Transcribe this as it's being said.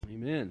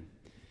Amen.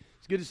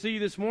 It's good to see you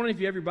this morning. If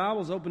you have your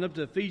Bibles, open up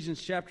to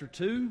Ephesians chapter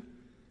 2.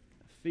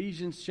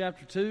 Ephesians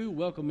chapter 2,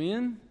 welcome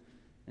in.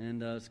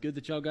 And it's good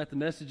that y'all got the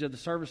message of the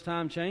service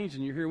time change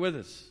and you're here with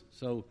us.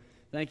 So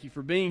thank you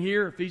for being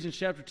here. Ephesians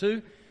chapter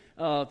 2.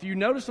 If you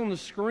noticed on the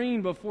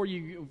screen before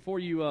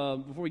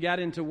we got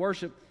into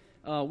worship,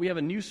 we have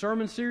a new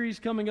sermon series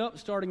coming up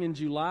starting in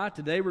July.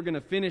 Today we're going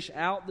to finish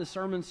out the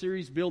sermon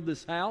series, Build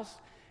This House,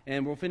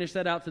 and we'll finish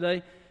that out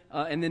today.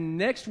 And then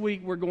next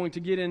week, we're going to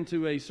get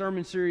into a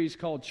sermon series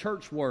called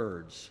Church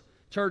Words.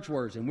 Church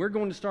Words. And we're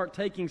going to start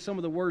taking some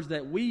of the words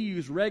that we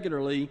use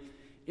regularly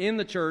in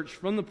the church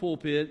from the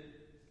pulpit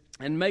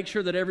and make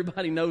sure that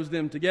everybody knows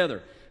them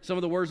together. Some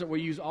of the words that we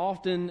use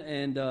often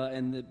and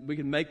that we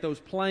can make those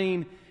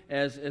plain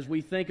as we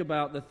think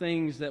about the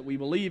things that we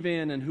believe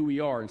in and who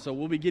we are. And so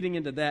we'll be getting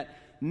into that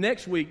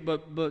next week.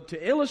 But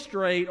to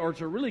illustrate or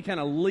to really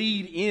kind of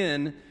lead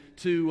in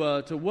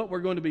to what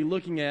we're going to be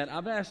looking at,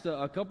 I've asked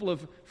a couple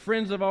of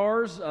friends of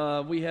ours.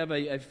 We have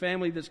a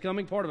family that's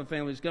coming, part of a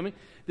family that's coming.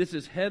 This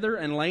is Heather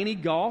and Laney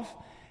Goff,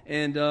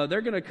 and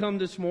they're going to come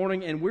this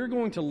morning, and we're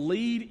going to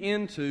lead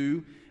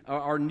into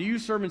our new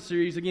sermon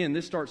series. Again,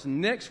 this starts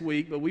next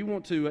week, but we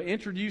want to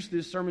introduce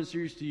this sermon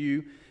series to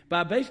you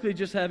by basically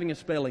just having a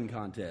spelling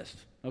contest,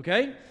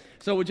 okay?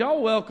 So would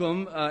y'all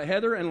welcome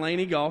Heather and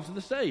Laney Goff to the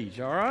stage,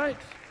 all right?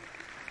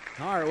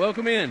 All right,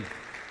 welcome in.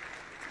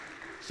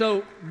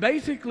 So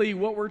basically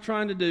what we're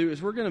trying to do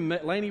is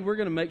Laney, we're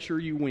going to make sure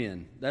you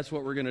win. That's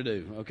what we're going to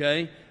do,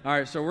 okay? All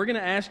right, so we're going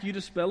to ask you to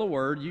spell a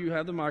word. You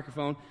have the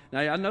microphone. Now,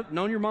 I've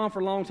known your mom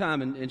for a long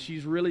time, and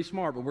she's really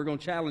smart, but we're going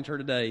to challenge her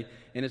today,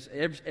 and it's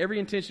every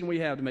intention we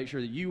have to make sure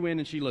that you win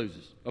and she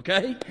loses,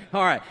 okay?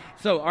 All right,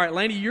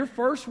 Laney, your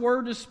first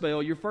word to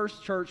spell, your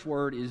first church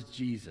word is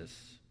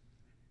Jesus.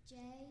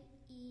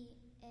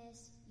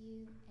 J-E-S-U-S.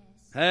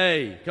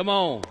 Hey, come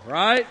on,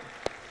 right?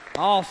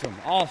 Awesome,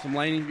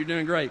 Laney, you're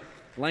doing great.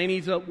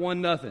 Laney's up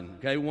 1-0.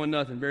 Okay,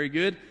 1-0. Very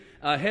good.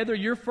 Heather,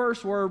 your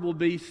first word will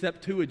be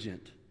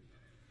Septuagint.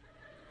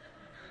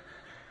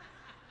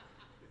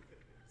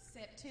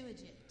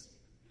 Septuagint.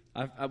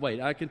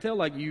 I can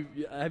tell have you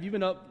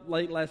been up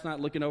late last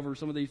night looking over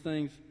some of these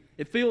things?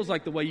 It feels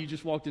like the way you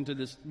just walked into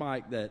this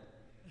mic that...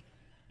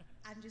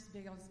 I'm just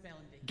big on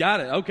spelling bees. Got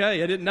it.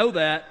 Okay, I didn't know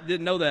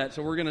that.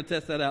 So we're going to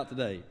test that out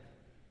today.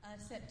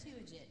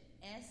 Septuagint.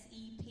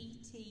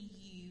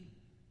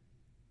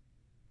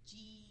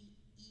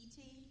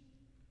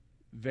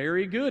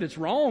 Very good. It's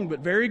wrong, but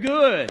very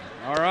good.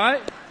 All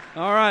right.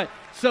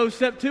 So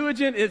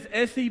Septuagint is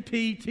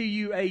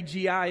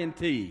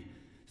Septuagint.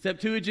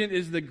 Septuagint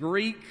is the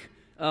Greek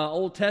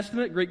Old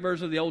Testament, Greek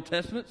version of the Old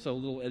Testament. So a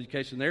little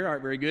education there. All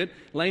right, very good.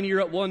 Laney,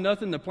 you're up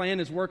 1-0. The plan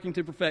is working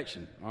to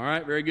perfection. All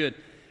right, very good.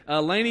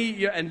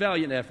 Laney, and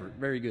valiant effort.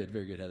 Very good,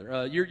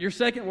 Heather. Your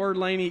second word,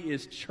 Laney,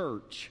 is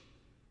church.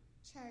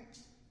 Church.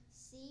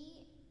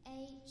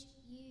 C-H-U-R-C-H.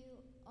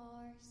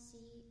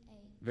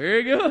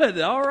 Very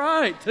good. All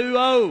right.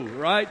 2-0.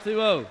 Right,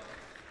 2-0.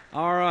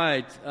 All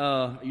right.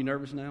 Are you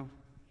nervous now?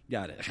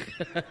 Got it.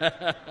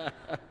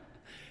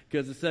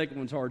 Because the second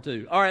one's hard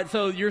too. All right.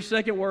 So your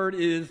second word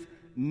is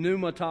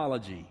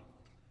pneumatology.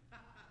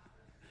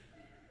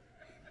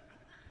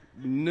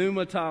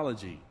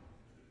 Pneumatology.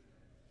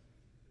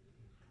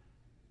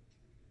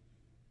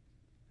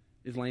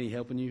 Is Laney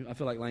helping you? I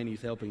feel like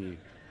Laney's helping you.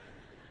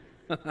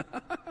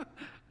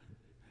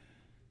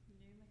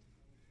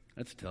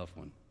 That's a tough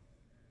one.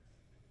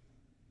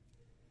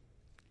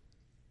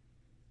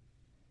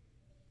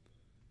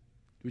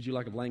 Would you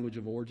like a language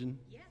of origin?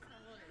 Yes, I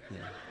would.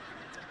 Yeah.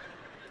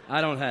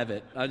 I don't have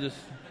it.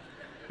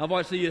 I've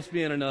watched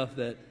ESPN enough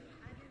that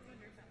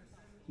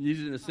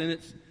use it in a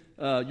sentence.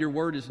 Your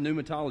word is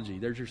pneumatology.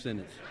 There's your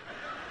sentence.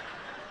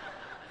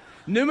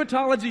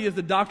 Pneumatology is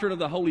the doctrine of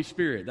the Holy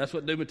Spirit. That's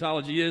what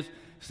pneumatology is.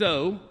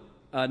 So,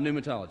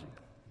 pneumatology.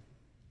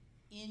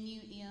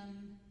 N-U-M-A-T-O-L-G-Y.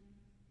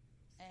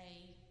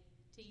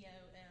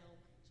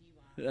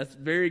 That's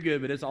very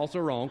good, but it's also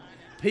wrong.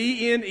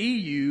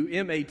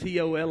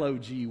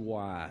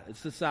 P-N-E-U-M-A-T-O-L-O-G-Y.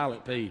 It's the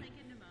silent P.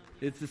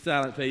 It's the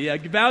silent P. Yeah,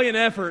 valiant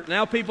effort.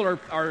 Now people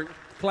are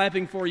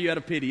clapping for you out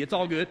of pity. It's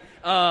all good.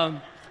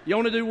 You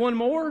want to do one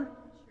more?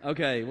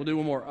 Okay, we'll do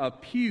one more.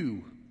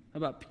 Pew. How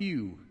about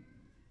pew?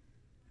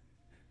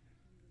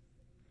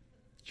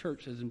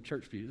 Church as in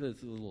church pew.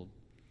 That's a little...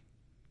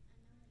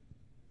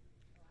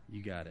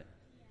 You got it.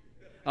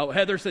 Oh,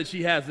 Heather said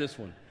she has this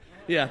one.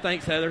 Yeah,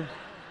 thanks, Heather.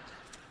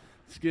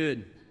 It's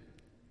good.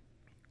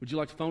 Would you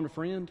like to phone a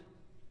friend?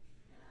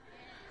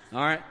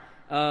 All right.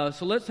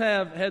 So let's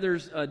have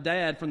Heather's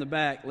dad from the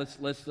back. Let's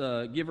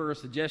give her a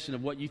suggestion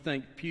of what you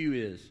think pew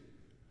is.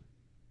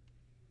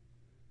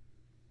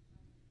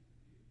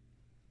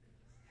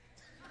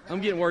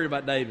 I'm getting worried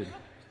about David.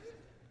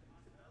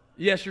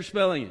 Yes, you're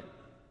spelling it.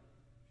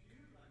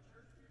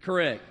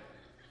 Correct.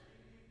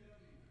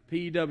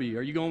 P-E-W.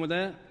 Are you going with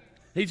that?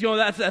 He's going.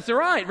 That's all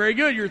right. Very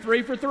good. You're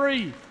 3 for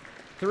 3.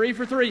 3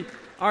 for 3.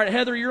 All right,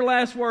 Heather, your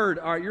last word.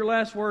 All right, your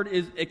last word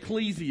is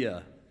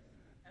ecclesia.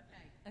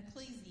 Okay,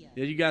 ecclesia.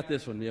 Yeah, you got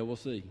this one. Yeah, we'll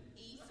see.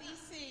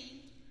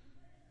 E-C-C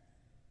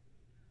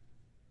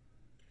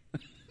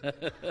Lesia.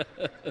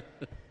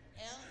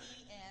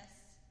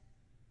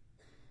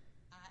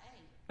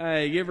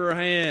 Hey, give her a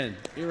hand.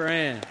 Give her a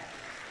hand.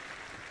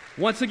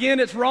 Once again,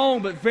 it's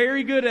wrong, but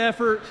very good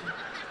effort.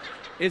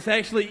 It's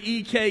actually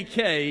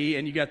EKK,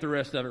 and you got the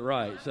rest of it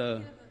right.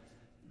 So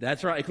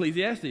that's right,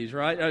 Ecclesiastes,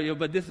 right?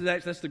 But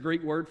that's the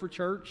Greek word for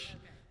church.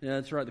 Yeah,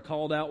 that's right, the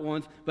called out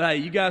ones. But hey,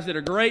 you guys did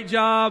a great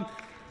job.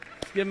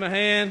 Let's give them a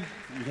hand.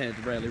 You hand it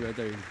to Bradley right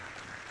there.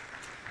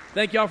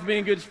 Thank y'all for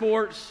being good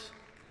sports.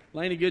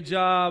 Laney, good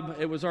job.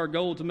 It was our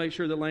goal to make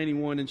sure that Laney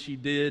won, and she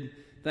did.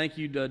 Thank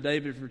you,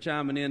 David, for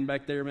chiming in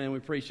back there, man. We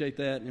appreciate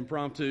that.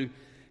 Impromptu.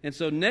 And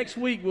so next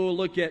week we'll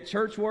look at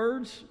church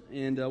words,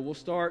 and we'll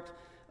start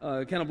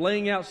kind of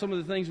laying out some of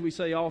the things we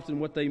say often,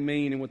 what they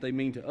mean and what they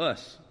mean to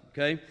us.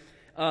 Okay.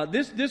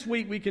 This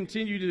week we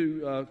continue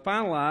to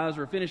finalize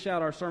or finish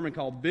out our sermon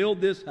called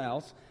 "Build This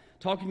House,"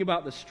 talking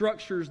about the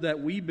structures that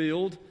we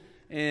build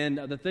and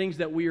the things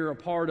that we are a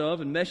part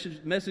of. And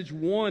message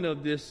one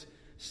of this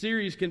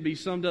series can be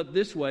summed up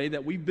this way: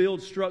 that we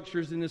build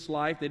structures in this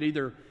life that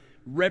either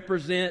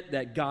represent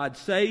that God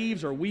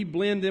saves, or we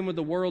blend in with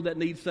the world that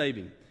needs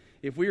saving.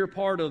 If we are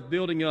part of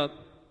building up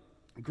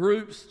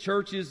groups,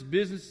 churches,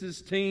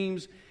 businesses,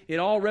 teams, it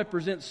all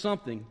represents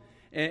something.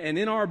 And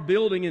in our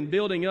building and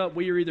building up,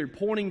 we are either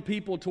pointing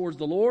people towards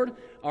the Lord,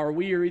 or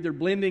we are either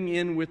blending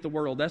in with the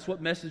world. That's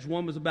what message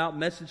one was about.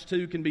 Message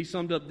two can be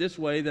summed up this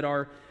way: that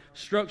our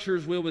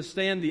structures will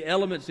withstand the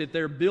elements if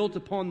they're built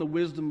upon the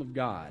wisdom of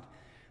God.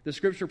 The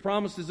Scripture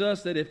promises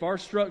us that if our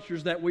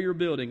structures that we are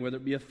building, whether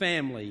it be a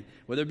family,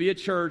 whether it be a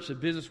church, a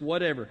business,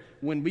 whatever,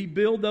 when we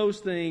build those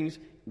things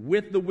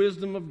with the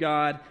wisdom of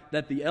God,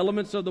 that the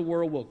elements of the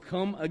world will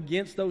come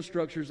against those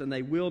structures and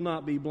they will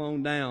not be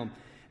blown down.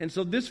 And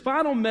so this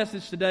final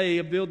message today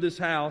of Build This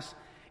House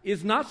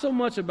is not so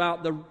much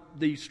about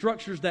the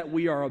structures that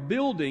we are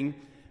building,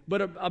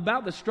 but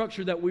about the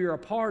structure that we are a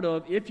part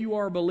of if you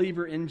are a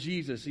believer in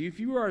Jesus. If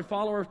you are a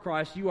follower of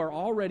Christ, you are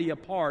already a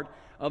part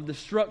of the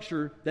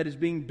structure that is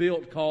being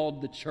built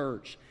called the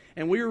church.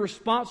 And we are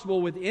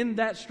responsible within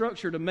that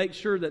structure to make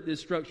sure that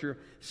this structure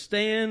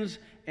stands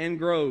and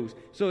grows.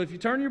 So if you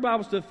turn your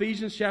Bibles to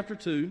Ephesians chapter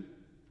 2,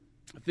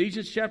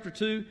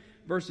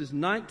 verses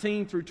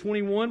 19 through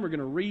 21, we're going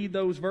to read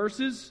those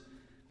verses.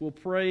 We'll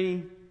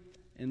pray,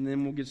 and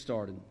then we'll get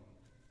started.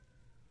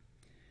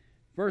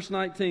 Verse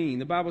 19,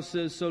 the Bible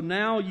says, "So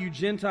now you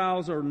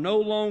Gentiles are no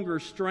longer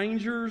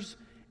strangers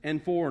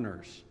and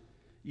foreigners.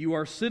 You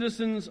are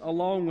citizens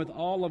along with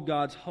all of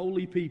God's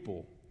holy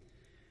people.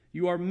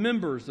 You are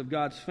members of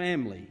God's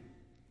family.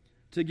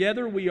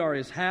 Together we are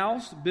His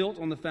house, built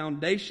on the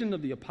foundation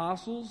of the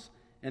apostles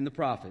and the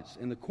prophets,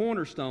 and the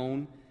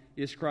cornerstone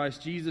is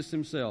Christ Jesus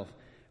Himself.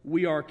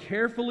 We are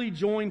carefully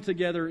joined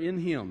together in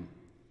Him,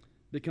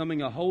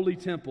 becoming a holy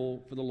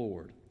temple for the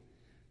Lord.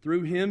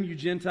 Through Him, you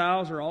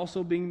Gentiles are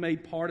also being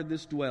made part of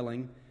this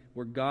dwelling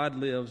where God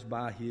lives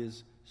by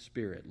His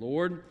Spirit."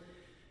 Lord,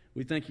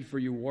 we thank You for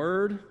Your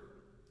word.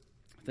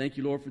 Thank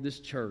You, Lord, for this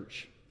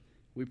church.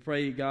 We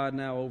pray, God,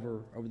 now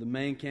over the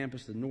main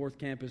campus, the north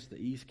campus, the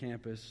east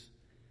campus,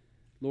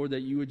 Lord,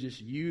 that You would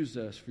just use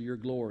us for Your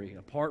glory.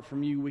 Apart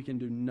from You, we can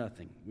do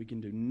nothing. We can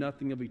do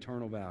nothing of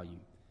eternal value.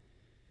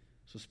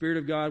 So, Spirit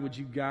of God, would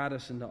You guide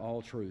us into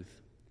all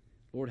truth?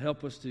 Lord,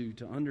 help us to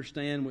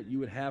understand what You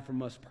would have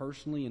from us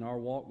personally in our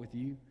walk with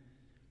You.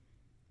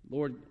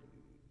 Lord,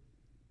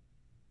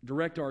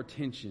 direct our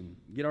attention.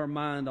 Get our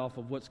mind off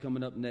of what's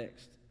coming up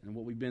next and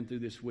what we've been through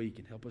this week,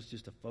 and help us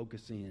just to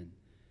focus in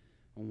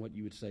on what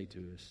You would say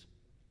to us.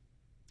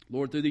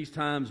 Lord, through these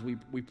times,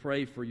 we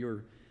pray for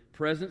Your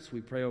presence.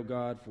 We pray, oh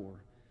God, for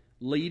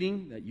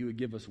leading, that You would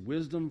give us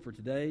wisdom for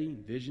today,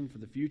 vision for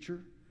the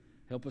future.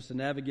 Help us to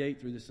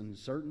navigate through this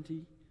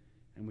uncertainty.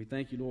 And we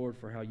thank You, Lord,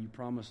 for how You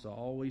promise to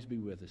always be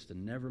with us, to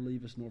never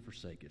leave us nor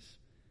forsake us.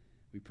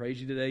 We praise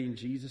You today in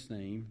Jesus'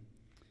 name.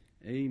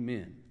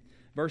 Amen.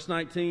 Verse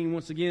 19,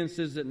 once again,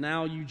 says that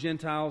now you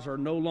Gentiles are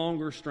no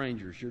longer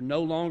strangers. You're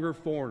no longer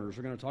foreigners.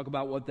 We're going to talk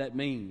about what that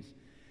means.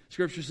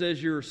 Scripture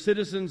says you're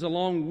citizens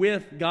along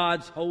with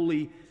God's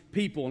holy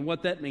people, and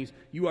what that means.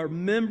 You are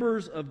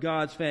members of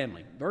God's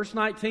family. Verse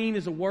 19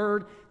 is a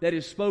word that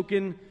is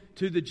spoken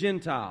to the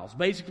Gentiles.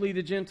 Basically,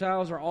 the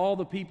Gentiles are all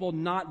the people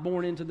not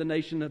born into the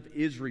nation of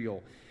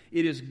Israel.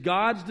 It is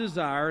God's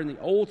desire in the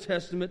Old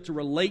Testament to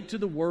relate to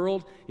the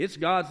world. It's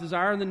God's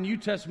desire in the New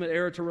Testament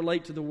era to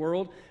relate to the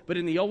world. But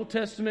in the Old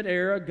Testament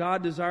era,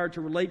 God desired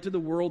to relate to the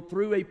world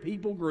through a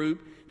people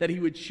group that He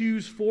would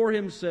choose for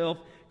Himself,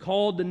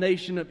 called the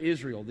nation of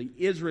Israel, the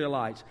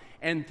Israelites.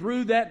 And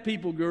through that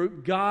people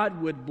group,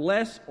 God would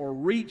bless or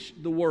reach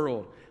the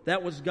world.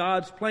 That was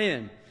God's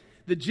plan.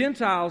 The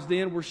Gentiles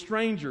then were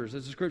strangers,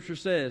 as the Scripture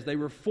says. They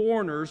were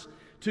foreigners.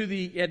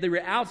 They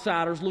were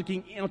outsiders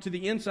looking into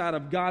the inside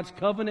of God's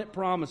covenant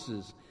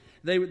promises.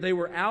 They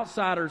were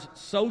outsiders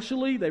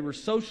socially. They were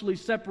socially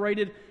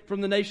separated from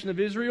the nation of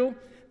Israel.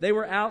 They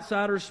were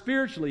outsiders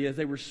spiritually, as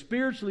they were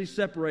spiritually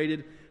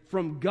separated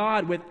from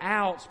God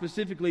without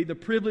specifically the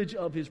privilege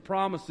of His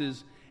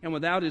promises and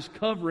without His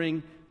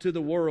covering to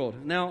the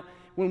world. Now,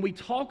 when we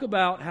talk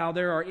about how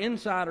there are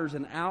insiders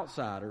and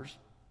outsiders,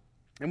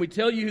 And we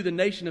tell you who the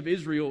nation of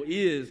Israel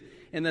is,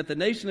 and that the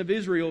nation of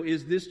Israel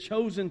is this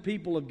chosen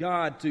people of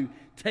God to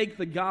take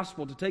the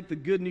gospel, to take the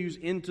good news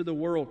into the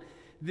world.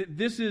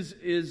 This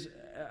is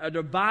a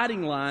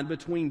dividing line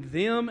between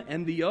them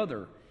and the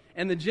other.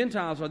 And the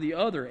Gentiles are the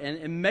other.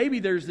 And maybe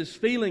there's this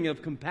feeling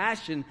of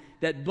compassion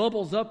that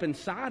bubbles up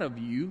inside of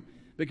you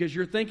because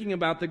you're thinking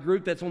about the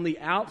group that's on the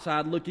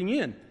outside looking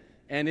in.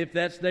 And if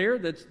that's there,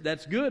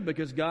 that's good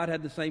because God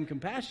had the same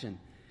compassion.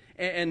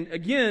 And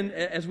again,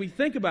 as we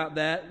think about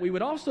that, we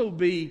would also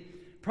be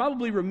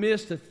probably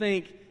remiss to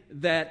think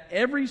that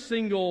every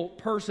single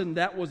person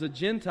that was a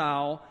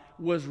Gentile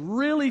was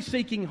really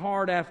seeking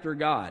hard after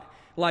God.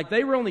 Like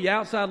they were on the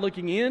outside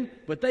looking in,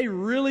 but they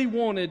really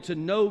wanted to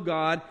know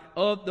God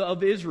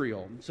of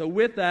Israel. So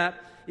with that,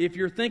 if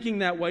you're thinking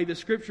that way, the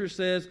Scripture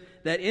says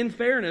that in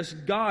fairness,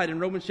 God in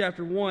Romans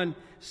chapter 1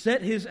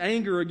 set His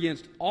anger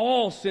against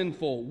all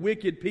sinful,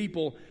 wicked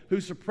people who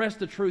suppress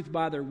the truth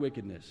by their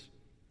wickedness.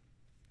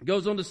 It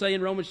goes on to say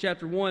in Romans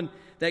chapter 1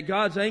 that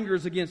God's anger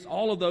is against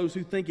all of those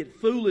who think it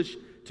foolish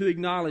to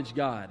acknowledge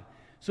God.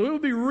 So it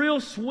would be real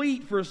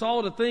sweet for us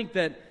all to think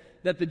that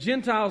the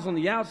Gentiles on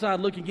the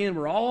outside looking in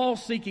were all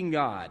seeking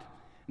God.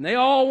 And they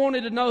all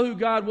wanted to know who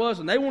God was,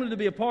 and they wanted to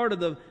be a part of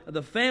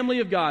the family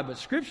of God. But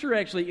Scripture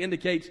actually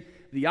indicates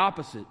the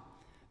opposite.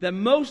 That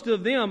most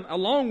of them,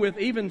 along with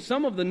even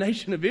some of the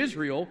nation of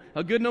Israel,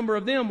 a good number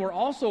of them were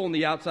also on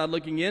the outside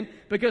looking in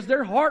because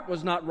their heart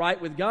was not right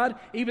with God,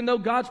 even though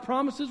God's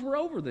promises were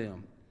over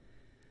them.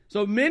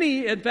 So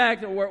many, in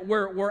fact,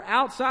 were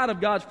outside of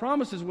God's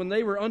promises when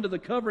they were under the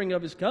covering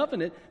of His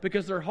covenant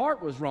because their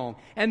heart was wrong.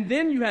 And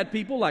then you had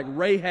people like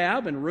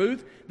Rahab and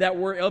Ruth that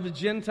were of a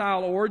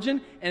Gentile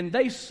origin, and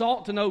they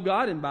sought to know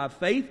God, and by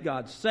faith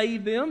God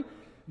saved them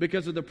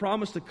because of the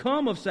promise to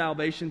come of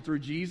salvation through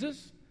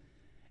Jesus.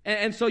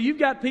 And so you've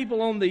got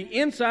people on the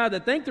inside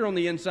that think they're on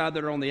the inside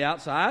that are on the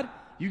outside.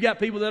 You've got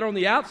people that are on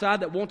the outside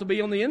that want to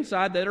be on the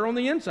inside that are on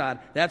the inside.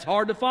 That's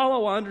hard to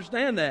follow, I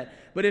understand that.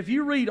 But if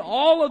you read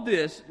all of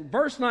this,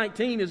 verse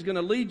 19 is going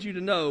to lead you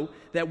to know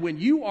that when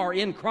you are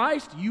in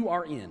Christ, you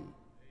are in.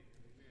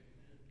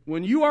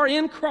 When you are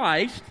in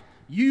Christ,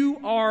 you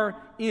are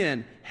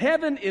in.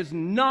 Heaven is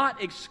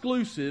not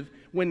exclusive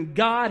when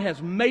God has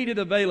made it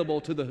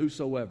available to the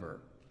whosoever.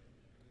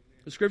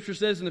 The Scripture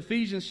says in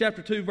Ephesians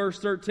chapter 2, verse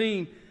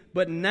 13,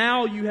 "But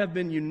now you have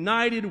been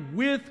united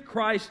with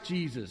Christ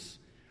Jesus."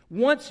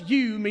 Once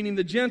you, meaning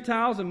the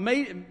Gentiles,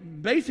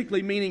 and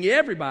basically meaning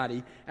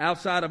everybody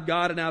outside of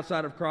God and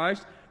outside of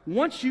Christ,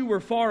 once you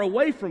were far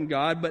away from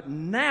God, but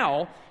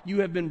now you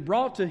have been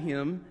brought to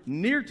Him,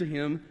 near to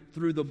Him,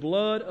 through the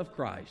blood of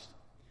Christ.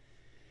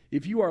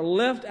 If you are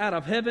left out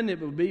of heaven, it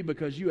will be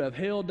because you have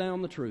held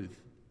down the truth.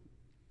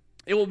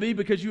 It will be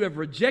because you have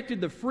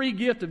rejected the free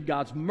gift of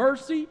God's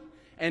mercy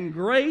and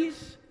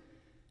grace.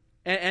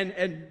 And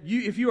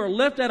if you are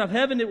left out of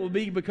heaven, it will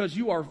be because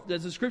you are,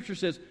 as the Scripture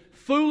says,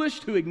 foolish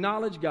to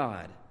acknowledge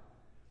God.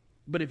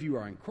 But if you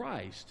are in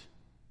Christ,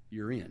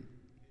 you're in.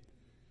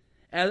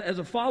 As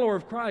a follower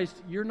of Christ,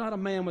 you're not a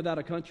man without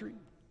a country.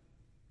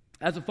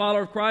 As a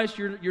follower of Christ,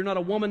 you're not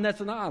a woman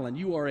that's an island.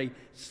 You are a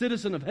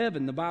citizen of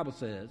heaven, the Bible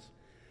says.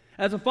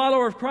 As a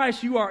follower of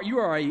Christ, you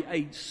are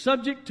a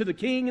subject to the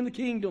King and the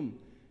kingdom.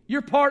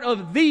 You're part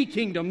of the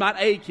kingdom, not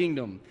a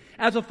kingdom.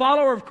 As a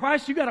follower of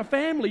Christ, you got a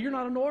family. You're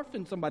not an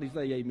orphan. Somebody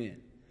say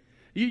amen.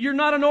 You're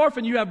not an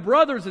orphan. You have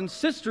brothers and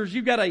sisters.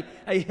 You've got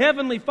a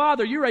heavenly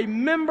Father. You're a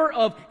member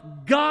of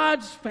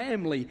God's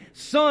family,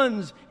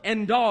 sons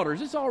and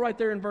daughters. It's all right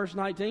there in verse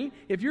 19.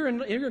 If you're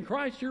in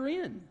Christ, you're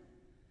in.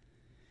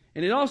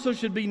 And it also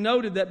should be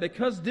noted that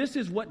because this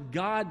is what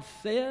God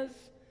says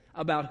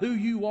about who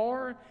you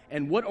are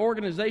and what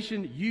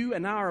organization you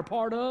and I are a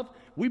part of,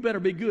 we better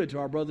be good to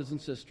our brothers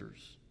and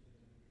sisters.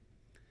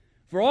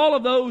 For all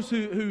of those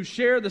who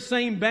share the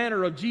same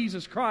banner of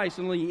Jesus Christ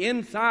on the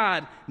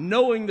inside,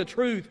 knowing the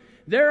truth,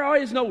 there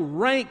is no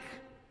rank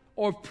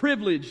or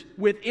privilege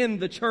within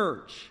the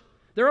church.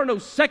 There are no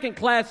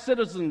second-class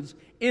citizens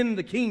in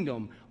the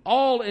kingdom.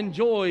 All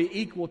enjoy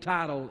equal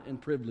title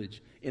and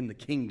privilege in the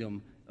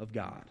kingdom of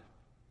God.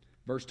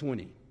 Verse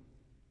 20.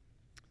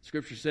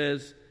 Scripture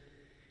says,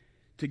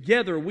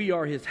 "Together we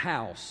are His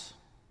house."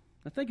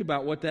 Now think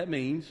about what that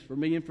means for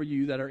me and for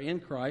you that are in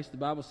Christ. The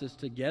Bible says,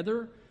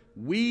 together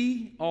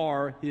we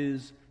are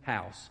His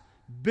house,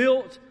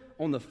 built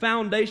on the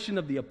foundation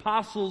of the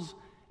apostles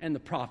and the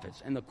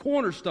prophets. And the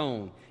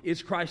cornerstone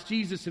is Christ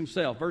Jesus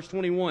Himself. Verse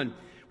 21,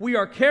 "We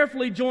are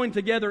carefully joined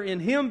together in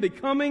Him,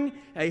 becoming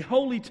a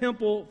holy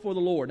temple for the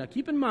Lord." Now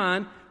keep in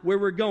mind where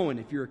we're going.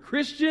 If you're a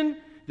Christian,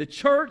 the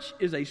church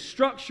is a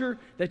structure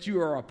that you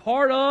are a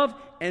part of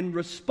and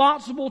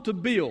responsible to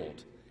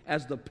build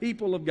as the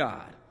people of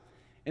God.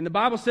 And the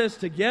Bible says,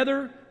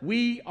 together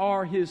we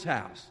are His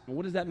house. And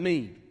what does that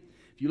mean?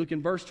 If you look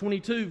in verse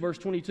 22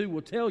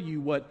 will tell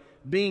you what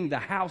being the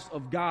house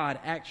of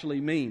God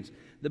actually means.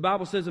 The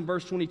Bible says in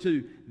verse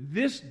 22,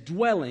 "This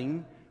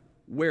dwelling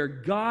where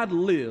God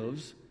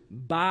lives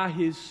by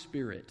His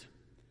Spirit."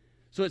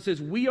 So it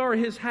says, we are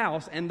His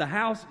house, and the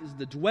house is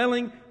the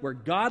dwelling where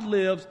God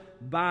lives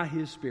by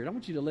His Spirit. I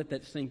want you to let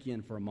that sink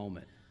in for a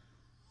moment.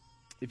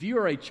 If you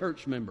are a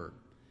church member,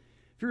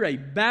 if you're a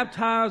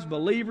baptized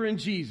believer in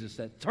Jesus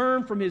that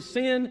turned from his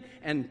sin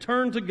and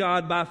turned to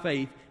God by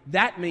faith,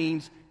 that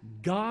means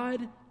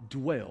God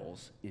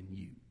dwells in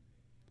you.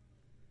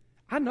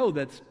 I know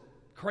that's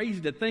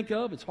crazy to think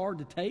of. It's hard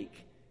to take.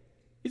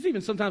 It's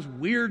even sometimes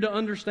weird to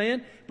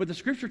understand, but the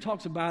Scripture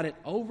talks about it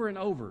over and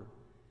over.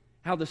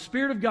 How the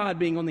Spirit of God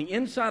being on the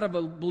inside of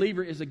a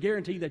believer is a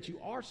guarantee that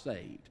you are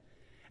saved.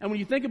 And when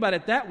you think about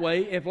it that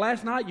way, if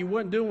last night you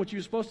weren't doing what you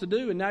were supposed to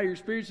do and now you're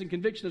experiencing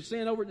conviction of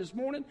sin over it this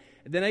morning,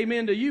 then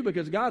amen to you,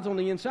 because God's on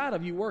the inside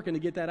of you working to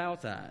get that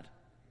outside.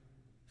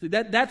 See,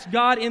 that's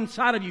God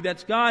inside of you.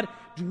 That's God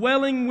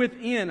dwelling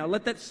within. Now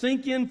let that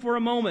sink in for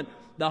a moment.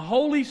 The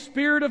Holy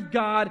Spirit of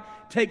God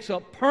takes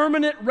up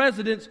permanent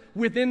residence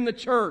within the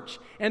church.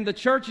 And the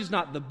church is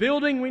not the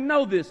building. We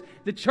know this.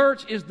 The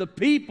church is the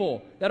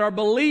people that are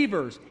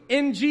believers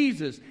in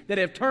Jesus, that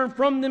have turned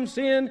from their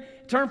sin,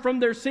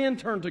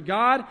 turned to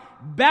God.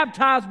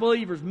 Baptized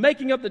believers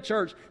making up the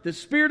church. The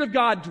Spirit of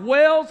God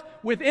dwells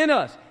within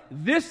us.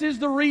 This is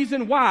the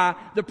reason why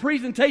the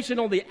presentation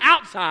on the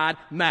outside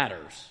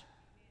matters.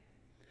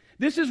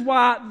 This is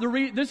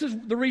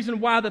the reason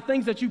why the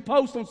things that you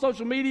post on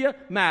social media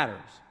matters.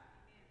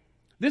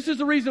 This is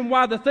the reason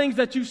why the things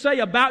that you say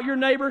about your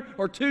neighbor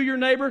or to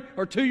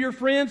your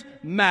friends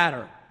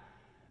matter.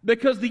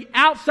 Because the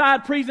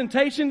outside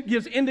presentation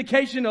gives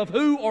indication of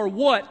who or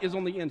what is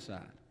on the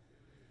inside.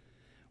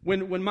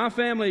 When my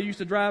family used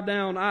to drive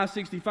down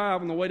I-65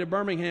 on the way to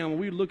Birmingham,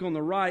 we would look on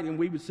the right and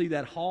we would see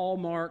that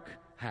Hallmark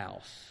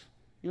house.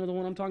 You know the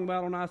one I'm talking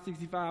about on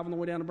I-65 on the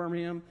way down to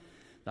Birmingham?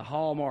 The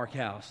Hallmark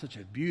house, such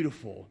a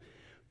beautiful,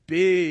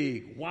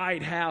 big,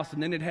 white house,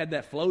 and then it had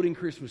that floating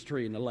Christmas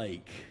tree in the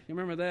lake. You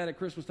remember that? At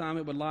Christmas time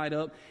it would light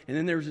up, and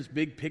then there was this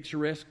big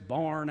picturesque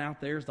barn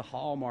out there. It's the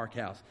Hallmark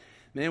house.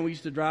 Man, we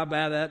used to drive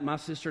by that, my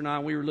sister and I,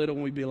 when we were little,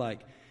 and we'd be like,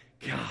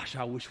 gosh,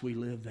 I wish we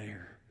lived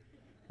there.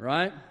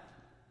 Right?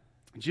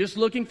 Just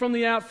looking from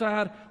the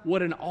outside,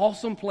 what an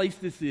awesome place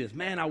this is.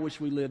 Man, I wish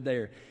we lived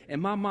there.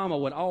 And my mama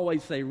would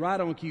always say, right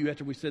on cue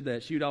after we said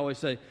that, she would always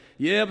say,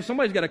 yeah, but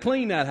somebody's got to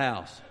clean that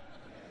house.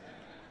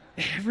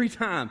 Every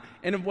time.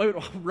 And I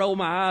would roll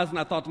my eyes and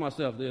I thought to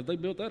myself, if they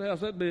built that house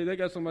that big, they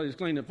got somebody that's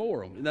cleaning it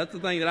for them. And that's the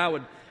thing that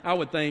I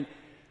would think.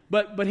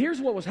 But here's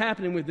what was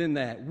happening within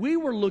that. We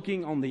were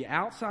looking on the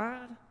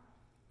outside,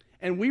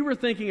 and we were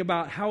thinking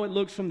about how it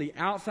looks from the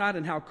outside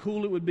and how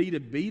cool it would be to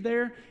be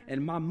there.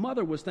 And my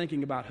mother was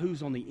thinking about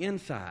who's on the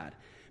inside,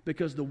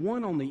 because the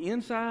one on the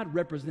inside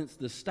represents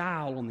the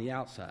style on the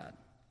outside.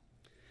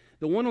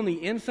 The one on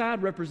the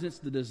inside represents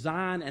the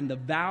design and the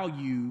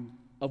value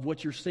of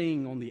what you're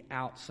seeing on the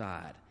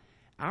outside.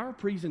 Our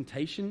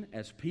presentation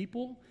as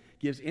people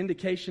gives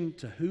indication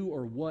to who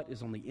or what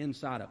is on the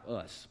inside of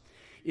us.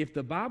 If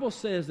the Bible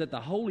says that the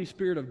Holy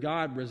Spirit of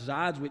God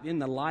resides within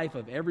the life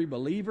of every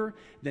believer,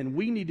 then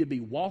we need to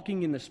be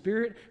walking in the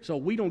Spirit so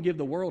we don't give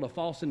the world a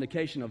false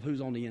indication of who's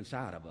on the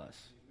inside of us.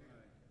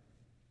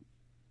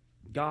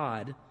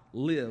 God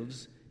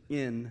lives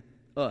in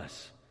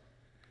us.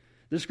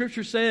 The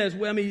Scripture says,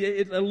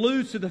 it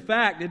alludes to the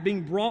fact that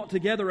being brought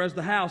together as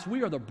the house,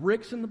 we are the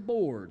bricks and the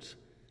boards.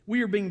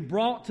 We are being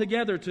brought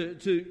together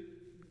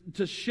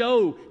to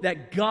show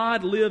that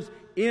God lives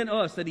in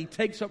us, that He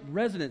takes up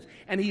residence,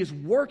 and He is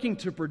working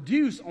to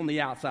produce on the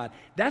outside.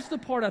 That's the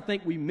part I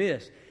think we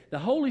miss. The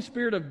Holy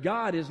Spirit of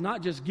God is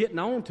not just getting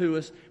on to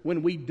us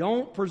when we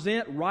don't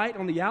present right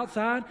on the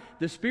outside.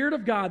 The Spirit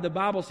of God, the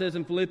Bible says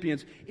in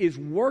Philippians, is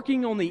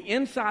working on the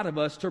inside of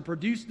us to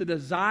produce the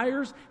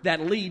desires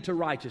that lead to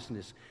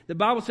righteousness. The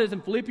Bible says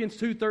in Philippians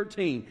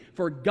 2:13,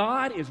 for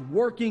God is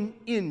working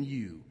in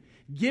you,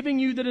 giving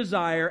you the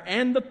desire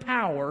and the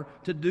power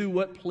to do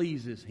what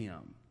pleases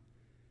Him.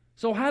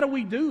 So how do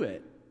we do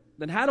it?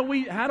 Then how do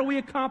we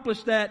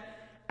accomplish that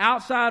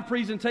outside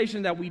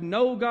presentation that we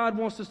know God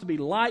wants us to be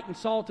light and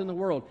salt in the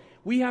world?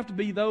 We have to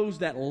be those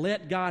that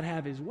let God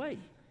have His way.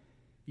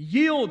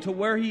 Yield to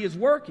where He is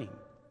working.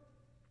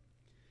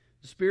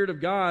 The Spirit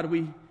of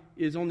God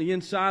is on the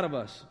inside of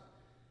us.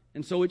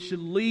 And so it should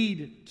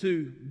lead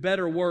to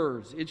better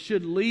words. It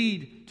should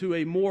lead to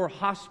a more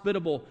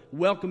hospitable,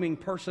 welcoming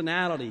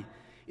personality.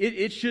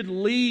 It should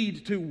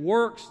lead to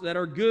works that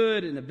are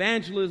good and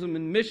evangelism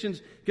and missions,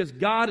 because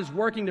God is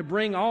working to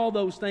bring all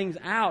those things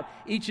out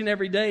each and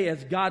every day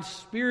as God's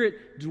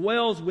Spirit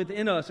dwells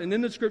within us. And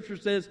then the Scripture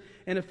says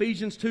in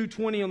Ephesians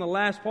 2:20 on the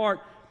last part,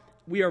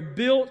 we are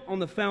built on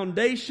the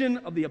foundation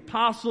of the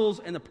apostles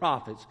and the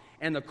prophets,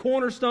 and the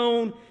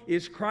cornerstone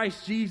is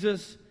Christ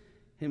Jesus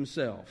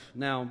Himself.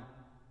 Now,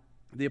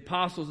 the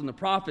apostles and the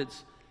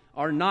prophets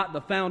are not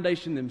the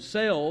foundation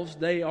themselves.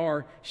 They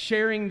are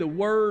sharing the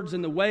words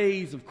and the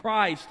ways of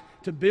Christ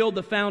to build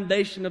the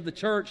foundation of the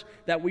church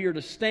that we are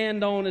to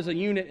stand on as a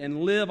unit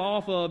and live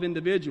off of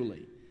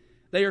individually.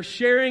 They are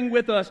sharing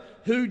with us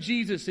who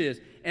Jesus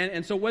is.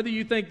 And so whether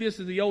you think this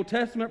is the Old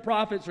Testament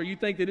prophets or you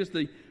think that it's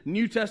the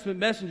New Testament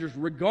messengers,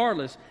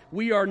 regardless,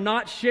 we are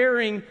not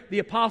sharing the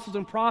apostles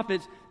and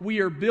prophets. We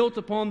are built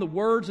upon the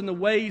words and the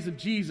ways of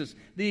Jesus.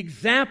 The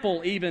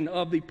example even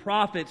of the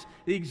prophets,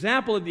 the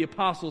example of the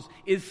apostles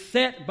is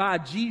set by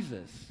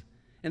Jesus.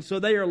 And so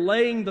they are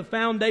laying the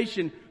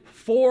foundation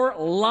for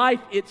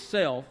life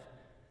itself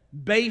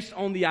based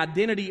on the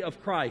identity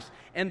of Christ.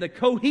 And the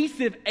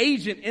cohesive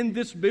agent in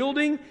this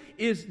building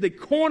is the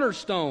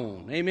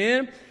cornerstone.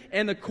 Amen?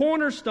 And the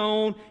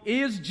cornerstone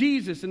is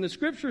Jesus. And the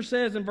Scripture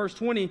says in verse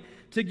 20,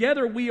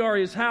 together we are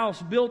His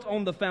house built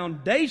on the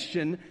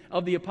foundation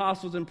of the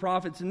apostles and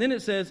prophets. And then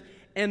it says,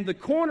 and the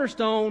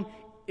cornerstone,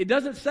 it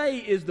doesn't say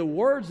is the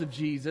words of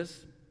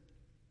Jesus.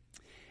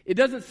 It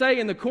doesn't say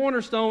in the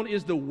cornerstone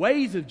is the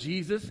ways of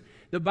Jesus.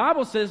 The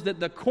Bible says that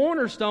the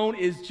cornerstone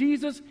is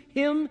Jesus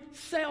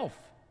Himself.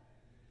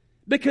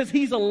 Because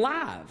He's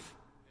alive.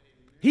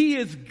 He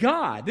is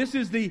God. This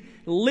is the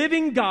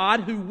living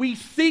God who we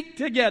seek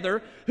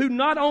together, who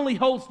not only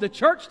holds the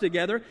church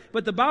together,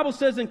 but the Bible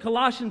says in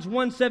Colossians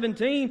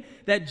 1:17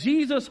 that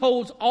Jesus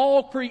holds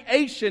all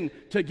creation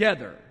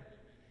together.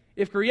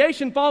 If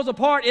creation falls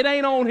apart, it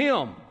ain't on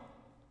Him.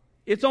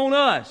 It's on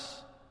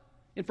us.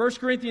 In 1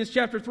 Corinthians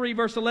chapter 3,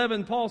 verse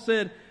 11, Paul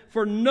said,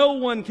 for no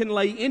one can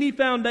lay any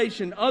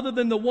foundation other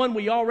than the one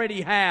we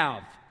already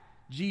have,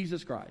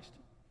 Jesus Christ.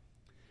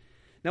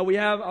 Now, we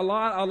have a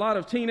lot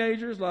of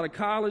teenagers, a lot of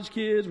college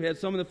kids. We had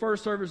some in the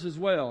first service as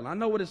well. And I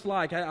know what it's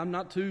like. I'm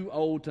not too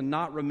old to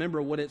not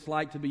remember what it's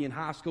like to be in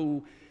high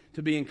school,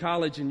 to be in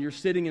college, and you're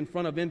sitting in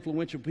front of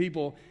influential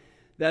people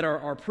that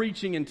are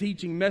preaching and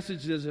teaching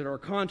messages that are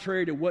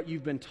contrary to what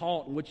you've been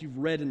taught and what you've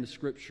read in the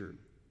Scripture.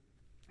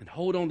 And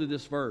hold on to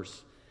this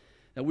verse,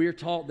 that we are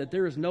taught that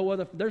there's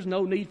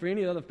no need for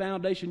any other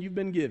foundation you've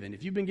been given.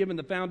 If you've been given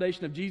the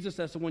foundation of Jesus,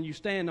 that's the one you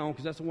stand on,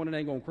 because that's the one that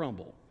ain't going to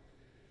crumble.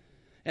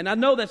 And I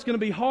know that's going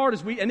to be hard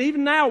and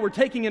even now we're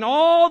taking in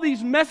all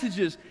these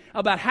messages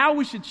about how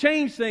we should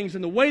change things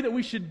and the way that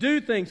we should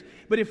do things.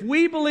 But if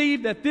we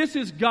believe that this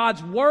is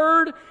God's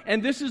Word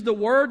and this is the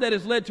Word that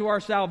has led to our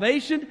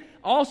salvation,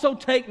 also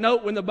take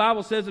note when the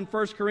Bible says in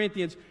 1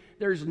 Corinthians,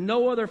 there's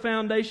no other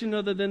foundation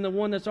other than the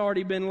one that's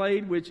already been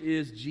laid, which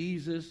is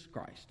Jesus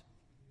Christ.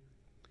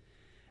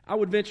 I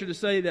would venture to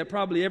say that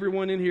probably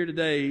everyone in here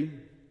today,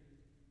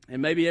 and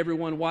maybe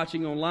everyone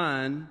watching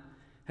online,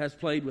 has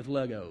played with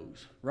Legos,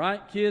 right?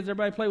 Kids,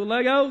 everybody play with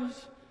Legos?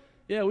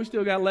 Yeah, we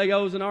still got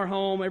Legos in our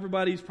home.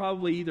 Everybody's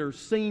probably either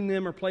seen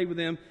them or played with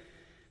them.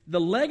 The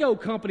Lego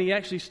company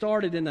actually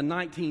started in the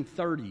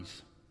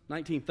 1930s.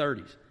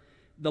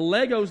 The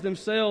Legos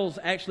themselves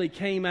actually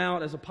came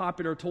out as a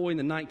popular toy in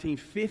the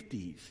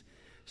 1950s.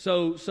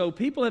 So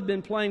people have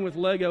been playing with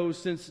Legos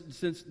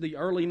since the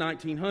early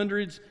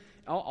 1900s,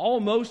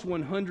 almost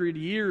 100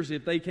 years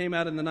if they came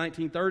out in the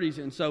 1930s.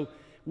 And so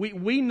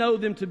we know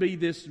them to be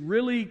this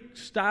really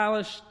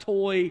stylish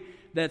toy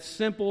that's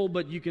simple,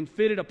 but you can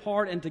fit it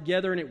apart and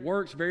together, and it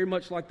works very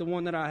much like the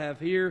one that I have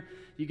here.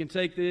 You can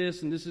take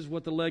this, and this is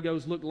what the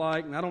Legos look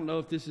like. And I don't know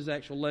if this is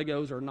actual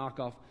Legos or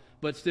knockoff,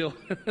 but still,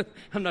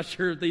 I'm not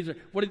sure if these are.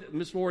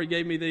 Miss Lori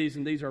gave me these,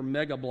 and these are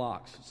Mega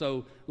Blocks.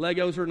 So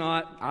Legos or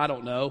not, I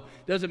don't know.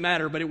 Doesn't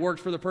matter, but it works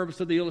for the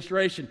purpose of the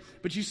illustration.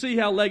 But you see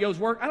how Legos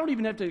work. I don't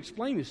even have to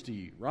explain this to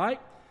you,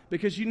 right?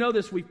 Because you know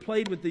this, we've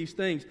played with these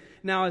things.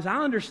 Now, as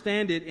I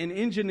understand it in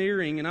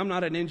engineering, and I'm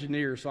not an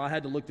engineer, so I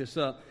had to look this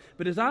up,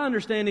 but as I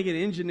understand it in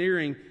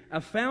engineering,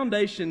 a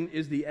foundation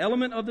is the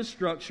element of the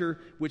structure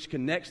which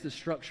connects the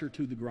structure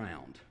to the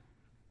ground,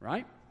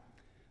 right?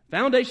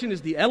 Foundation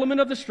is the element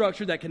of the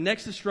structure that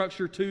connects the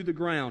structure to the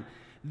ground.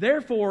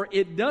 Therefore,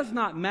 it does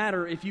not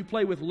matter if you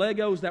play with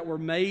Legos that were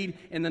made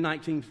in the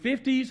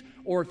 1950s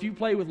or if you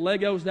play with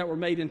Legos that were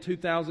made in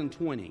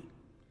 2020.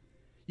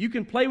 You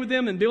can play with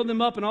them and build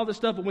them up and all this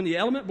stuff, but when the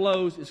element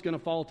blows, it's going to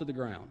fall to the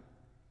ground.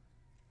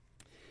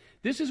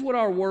 This is what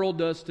our world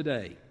does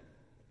today.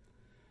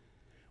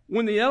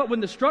 When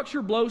the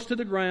structure blows to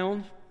the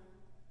ground,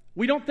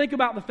 we don't think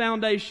about the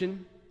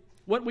foundation.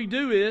 What we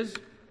do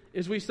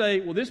is we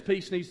say, well, this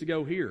piece needs to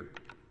go here,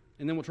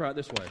 and then we'll try it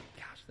this way.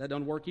 Gosh, that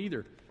doesn't work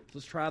either.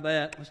 Let's try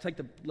that. Let's take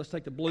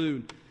the blue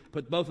and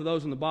put both of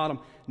those on the bottom.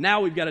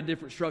 Now we've got a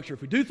different structure.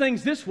 If we do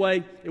things this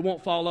way, it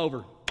won't fall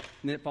over.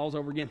 And then it falls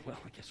over again. Well,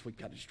 I guess we've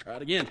got to just try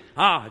it again.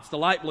 It's the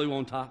light blue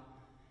on top.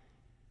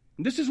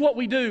 And this is what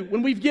we do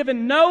when we've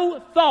given no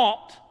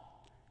thought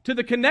to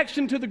the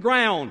connection to the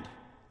ground.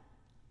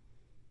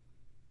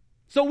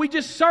 So we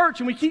just search,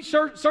 and we keep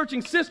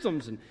searching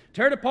systems and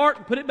tear it apart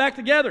and put it back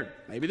together.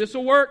 Maybe this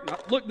will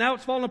work. Look, now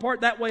it's falling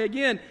apart that way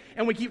again.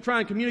 And we keep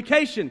trying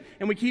communication,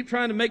 and we keep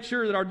trying to make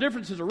sure that our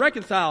differences are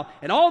reconciled,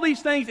 and all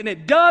these things, and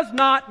it does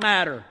not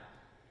matter.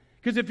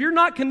 Because if you're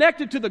not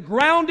connected to the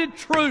grounded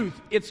truth,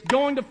 it's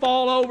going to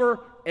fall over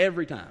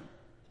every time.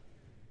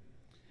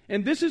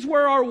 And this is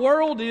where our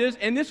world is,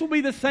 and this will be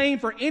the same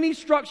for any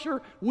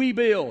structure we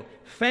build.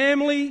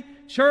 Family,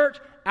 church.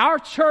 our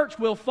church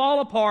will fall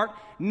apart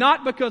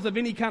not because of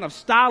any kind of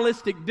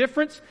stylistic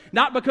difference,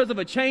 not because of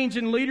a change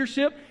in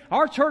leadership.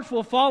 Our church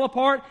will fall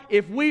apart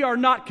if we are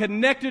not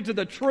connected to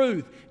the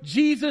truth.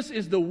 Jesus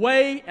is the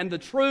way and the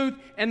truth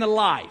and the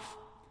life.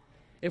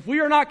 If we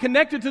are not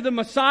connected to the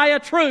Messiah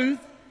truth,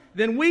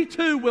 then we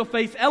too will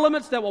face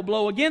elements that will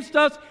blow against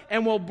us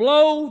and will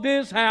blow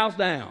this house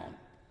down.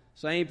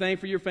 Same thing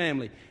for your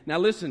family. Now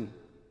listen,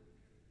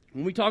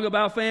 when we talk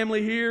about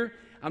family here,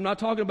 I'm not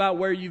talking about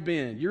where you've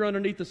been. You're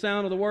underneath the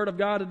sound of the Word of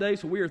God today,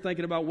 so we are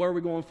thinking about where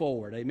we're going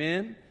forward.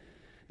 Amen?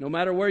 No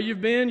matter where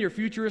you've been, your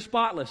future is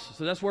spotless.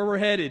 So that's where we're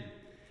headed.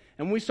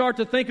 And when we start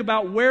to think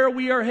about where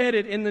we are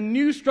headed in the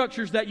new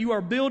structures that you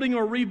are building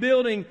or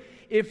rebuilding,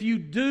 if you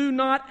do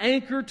not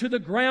anchor to the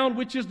ground,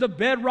 which is the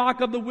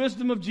bedrock of the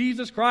wisdom of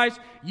Jesus Christ,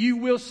 you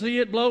will see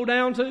it blow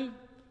down too.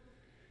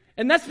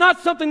 And that's not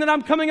something that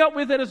I'm coming up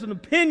with as an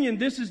opinion.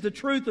 This is the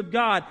truth of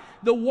God.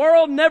 The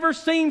world never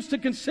seems to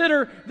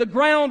consider the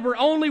ground. We're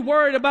only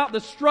worried about the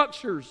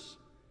structures.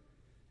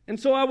 And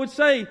so I would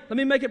say, let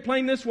me make it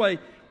plain this way.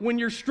 When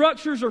your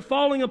structures are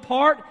falling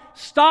apart,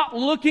 stop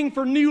looking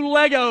for new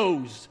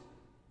Legos.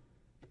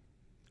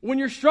 When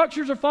your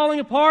structures are falling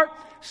apart,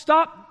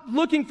 stop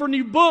looking for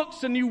new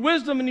books and new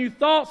wisdom and new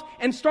thoughts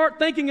and start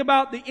thinking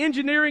about the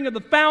engineering of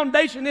the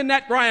foundation in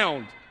that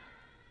ground.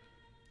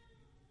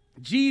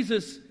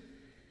 Jesus,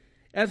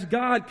 as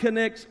God,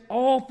 connects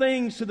all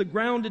things to the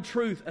grounded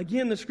truth.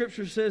 Again, the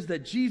Scripture says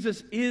that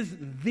Jesus is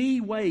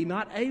the way,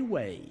 not a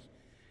way.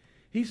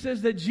 He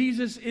says that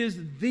Jesus is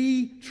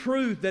the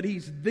truth, that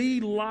He's the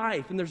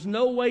life, and there's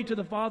no way to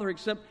the Father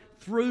except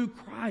through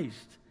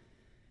Christ.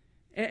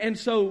 And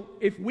so,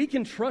 if we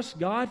can trust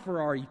God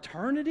for our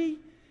eternity,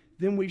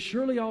 then we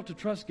surely ought to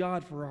trust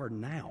God for our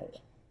now,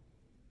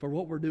 for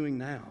what we're doing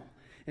now.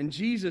 And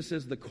Jesus,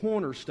 as the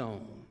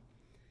cornerstone,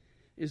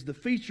 is the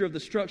feature of the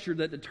structure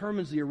that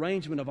determines the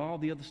arrangement of all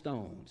the other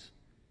stones.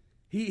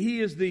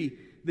 He is the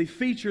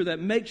feature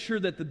that makes sure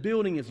that the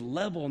building is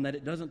level and that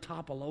it doesn't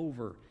topple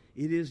over.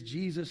 It is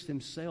Jesus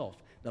Himself,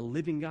 the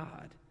living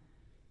God.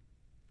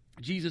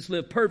 Jesus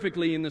lived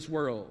perfectly in this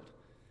world.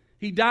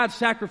 He died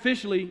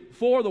sacrificially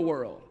for the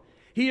world.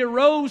 He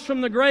arose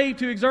from the grave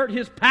to exert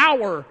His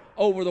power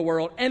over the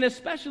world, and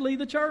especially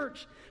the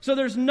church. So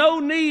there's no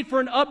need for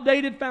an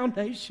updated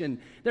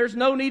foundation. There's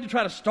no need to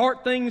try to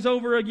start things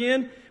over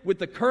again with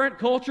the current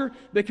culture,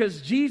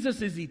 because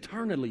Jesus is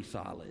eternally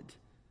solid.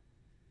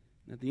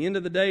 At the end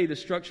of the day, the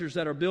structures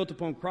that are built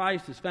upon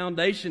Christ, His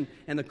foundation,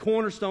 and the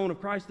cornerstone of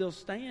Christ, they'll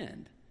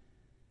stand.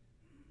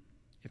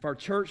 If our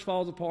church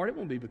falls apart, it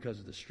won't be because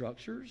of the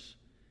structures.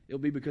 It'll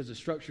be because the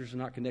structures are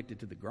not connected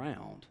to the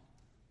ground.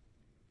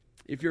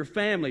 If your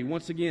family,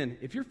 once again,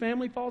 if your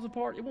family falls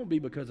apart, it won't be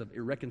because of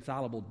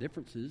irreconcilable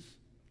differences.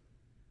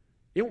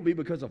 It won't be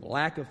because of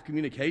lack of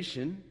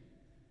communication.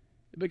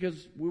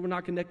 Because we were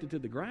not connected to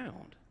the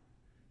ground.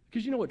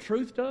 Because you know what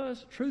truth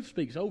does? Truth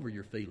speaks over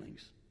your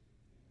feelings.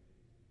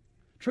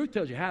 Truth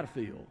tells you how to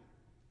feel.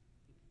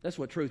 That's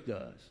what truth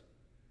does.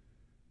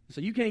 So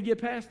you can't get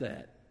past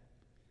that.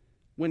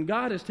 When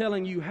God is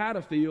telling you how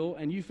to feel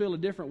and you feel a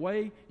different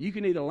way, you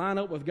can either line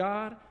up with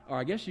God or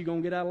I guess you're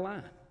going to get out of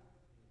line.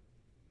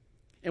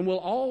 And we'll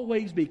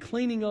always be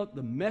cleaning up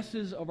the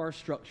messes of our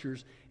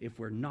structures if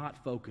we're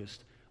not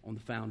focused on the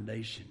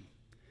foundation.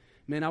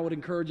 Man, I would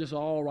encourage us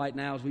all right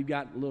now, as we've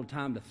got a little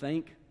time to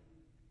think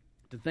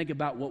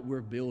about what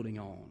we're building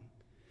on.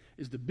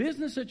 Is the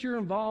business that you're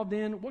involved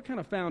in, what kind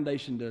of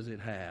foundation does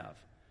it have?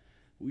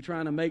 Are we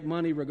trying to make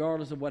money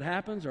regardless of what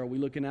happens, or are we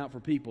looking out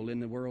for people in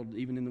the world,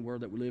 even in the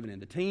world that we're living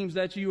in? The teams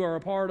that you are a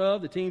part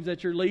of, the teams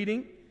that you're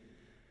leading,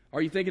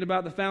 are you thinking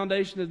about the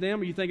foundation of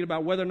them? Are you thinking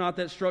about whether or not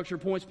that structure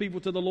points people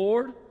to the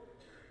Lord?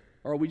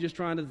 Or are we just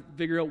trying to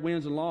figure out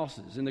wins and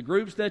losses? In the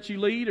groups that you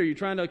lead, are you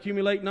trying to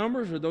accumulate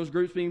numbers? Or are those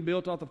groups being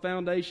built off the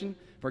foundation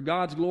for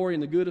God's glory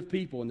and the good of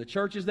people? In the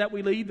churches that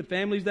we lead, the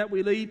families that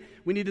we lead,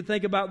 we need to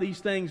think about these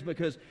things,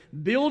 because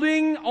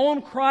building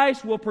on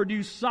Christ will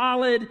produce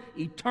solid,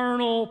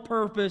 eternal,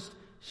 purposed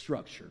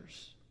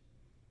structures.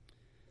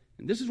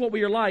 And this is what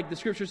we are like. The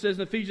Scripture says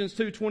in Ephesians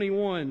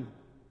 2:21,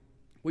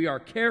 we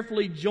are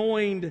carefully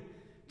joined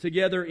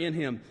together in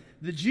Him.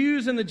 The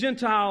Jews and the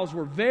Gentiles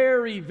were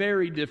very,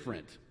 very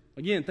different.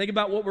 Again, think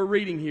about what we're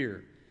reading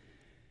here.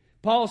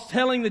 Paul's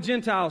telling the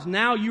Gentiles,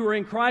 now you are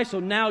in Christ, so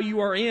now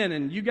you are in.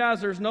 And you guys,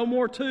 there's no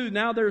more two.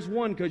 Now there's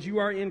one, because you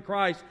are in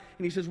Christ.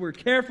 And he says we're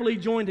carefully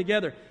joined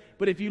together.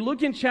 But if you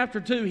look in chapter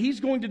 2,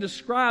 he's going to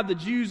describe the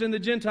Jews and the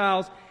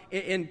Gentiles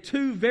in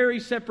two very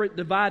separate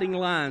dividing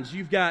lines.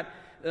 You've got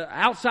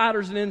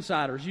outsiders and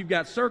insiders. You've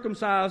got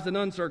circumcised and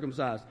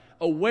uncircumcised.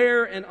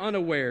 Aware and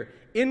unaware.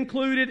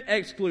 Included,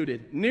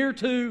 excluded. Near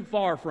to,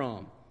 far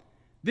from.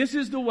 This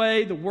is the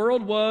way the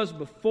world was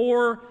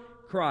before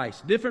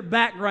Christ. Different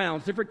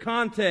backgrounds, different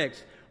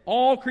contexts,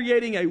 all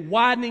creating a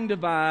widening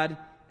divide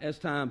as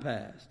time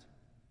passed.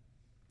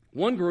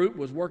 One group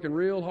was working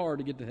real hard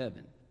to get to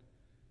heaven.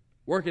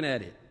 Working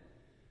at it.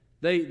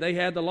 They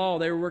had the law.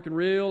 They were working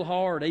real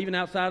hard, even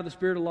outside of the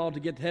spirit of law, to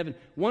get to heaven.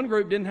 One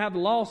group didn't have the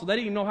law, so they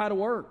didn't even know how to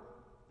work,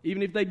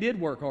 even if they did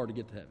work hard to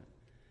get to heaven.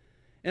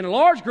 And a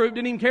large group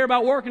didn't even care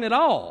about working at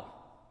all.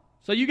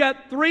 So you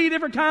got three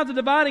different kinds of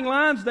dividing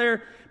lines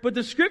there, but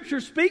the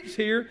Scripture speaks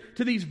here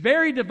to these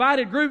very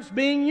divided groups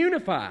being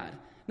unified.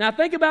 Now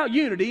think about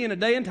unity in a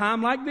day and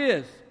time like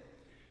this.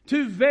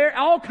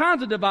 All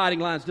kinds of dividing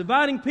lines,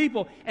 dividing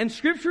people, and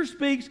Scripture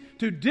speaks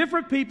to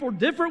different people,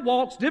 different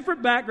walks,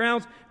 different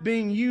backgrounds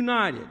being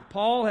united.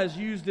 Paul has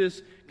used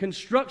this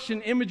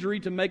construction imagery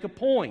to make a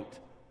point.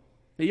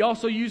 He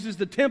also uses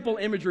the temple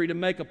imagery to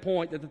make a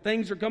point, that the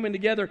things are coming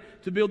together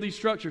to build these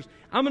structures.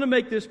 I'm going to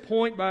make this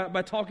point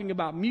by talking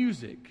about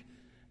music.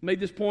 I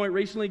made this point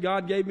recently.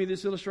 God gave me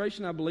this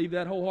illustration. I believe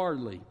that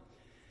wholeheartedly.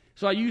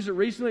 So I used it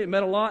recently. It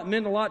meant a lot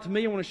to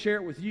me. I want to share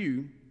it with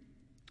you.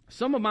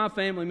 Some of my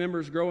family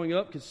members growing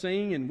up could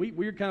sing, and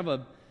we're kind of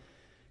a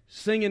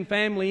singing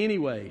family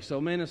anyway. So,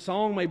 man, a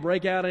song may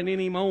break out at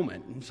any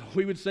moment. And so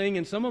we would sing,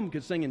 and some of them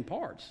could sing in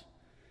parts.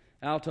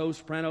 Alto,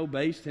 soprano,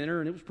 bass,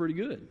 tenor, and it was pretty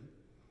good.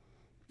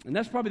 And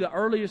that's probably the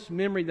earliest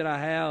memory that I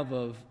have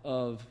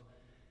of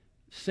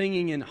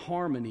singing in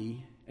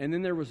harmony. And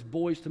then there was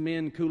Boyz II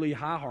Men, Cooley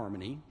High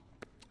Harmony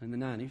in the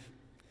 90s.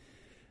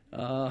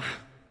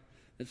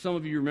 That some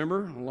of you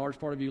remember. A large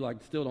part of you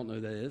still don't know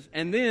who that is.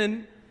 And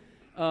then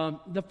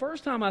the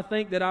first time I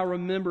think that I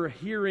remember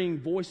hearing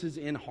voices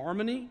in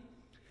harmony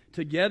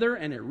together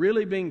and it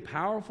really being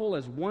powerful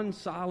as one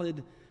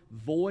solid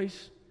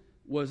voice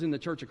was in the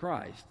Church of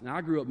Christ. Now,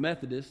 I grew up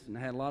Methodist, and I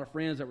had a lot of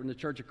friends that were in the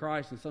Church of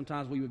Christ, and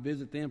sometimes we would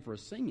visit them for a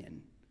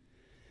singing.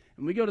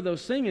 And we go to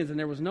those singings, and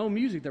there was no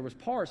music, there was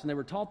parts, and they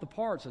were taught the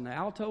parts, and the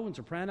alto and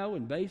soprano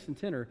and bass and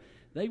tenor,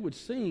 they would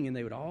sing, and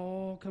they would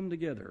all come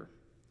together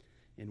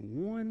in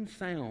one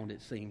sound,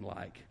 it seemed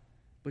like.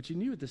 But you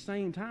knew at the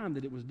same time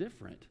that it was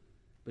different,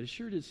 but it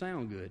sure did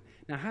sound good.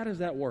 Now, how does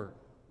that work?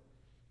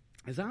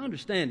 As I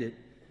understand it,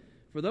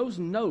 for those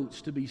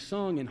notes to be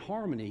sung in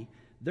harmony,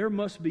 there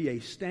must be a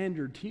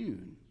standard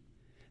tune.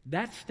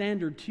 That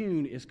standard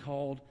tune is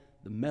called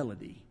the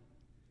melody.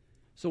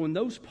 So when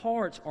those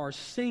parts are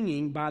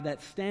singing by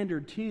that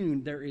standard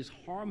tune, there is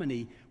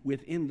harmony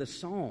within the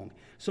song.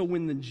 So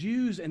when the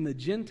Jews and the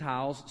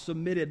Gentiles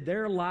submitted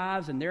their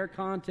lives and their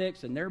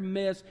context and their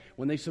mess,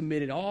 when they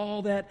submitted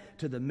all that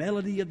to the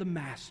melody of the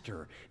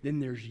Master, then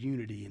there's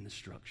unity in the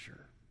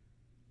structure.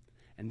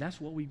 And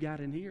that's what we've got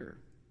in here.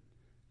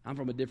 I'm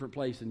from a different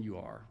place than you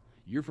are.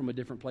 You're from a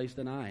different place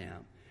than I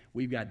am.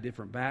 We've got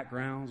different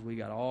backgrounds. We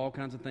got all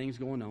kinds of things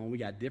going on. We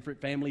got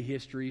different family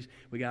histories.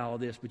 We got all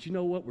this. But you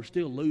know what? We're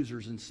still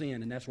losers in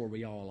sin, and that's where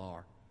we all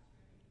are.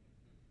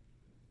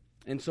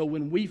 And so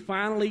when we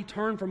finally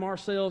turn from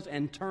ourselves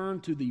and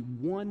turn to the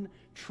one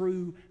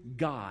true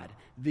God,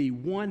 the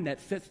one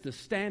that sets the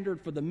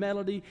standard for the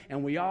melody,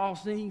 and we all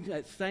sing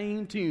that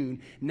same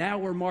tune, now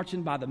we're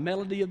marching by the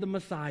melody of the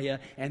Messiah,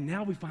 and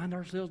now we find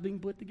ourselves being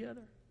put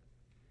together.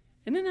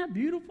 Isn't that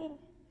beautiful?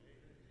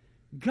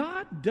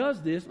 God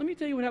does this. Let me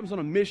tell you what happens on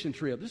a mission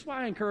trip. This is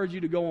why I encourage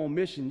you to go on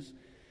missions.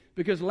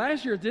 Because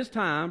last year at this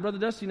time, Brother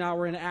Dusty and I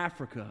were in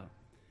Africa.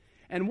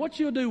 And what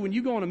you'll do when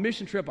you go on a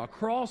mission trip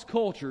across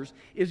cultures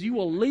is you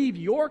will leave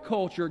your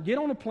culture, get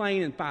on a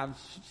plane in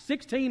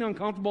 16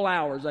 uncomfortable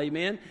hours,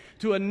 amen,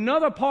 to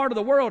another part of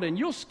the world. And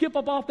you'll skip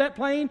up off that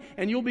plane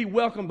and you'll be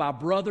welcomed by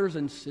brothers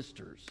and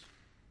sisters.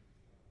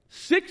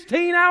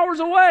 16 hours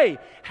away.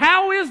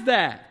 How is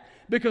that?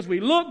 Because we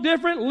look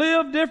different,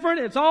 live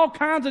different, it's all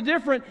kinds of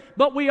different,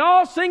 but we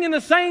all sing in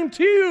the same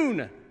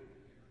tune.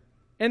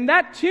 And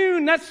that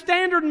tune, that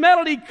standard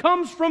melody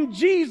comes from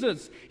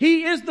Jesus.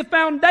 He is the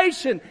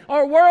foundation.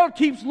 Our world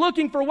keeps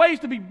looking for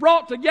ways to be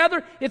brought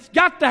together. It's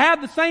got to have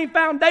the same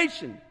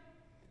foundation.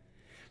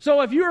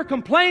 So if you're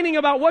complaining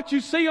about what you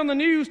see on the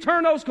news,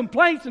 turn those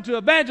complaints into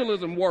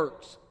evangelism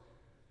works.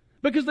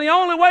 Because the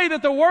only way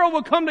that the world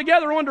will come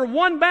together under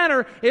one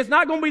banner is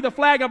not going to be the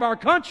flag of our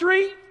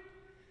country.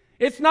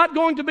 It's not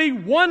going to be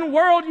one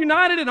world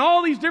united in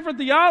all these different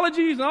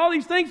theologies and all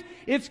these things.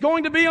 It's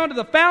going to be under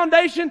the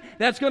foundation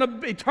that's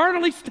going to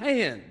eternally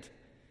stand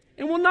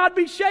and will not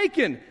be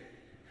shaken.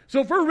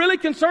 So if we're really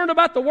concerned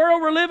about the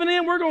world we're living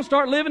in, we're going to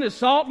start living as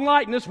salt and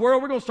light in this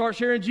world. We're going to start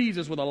sharing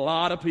Jesus with a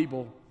lot of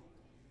people.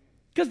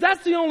 Because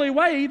that's the only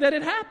way that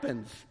it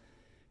happens.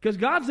 Because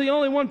God's the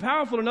only one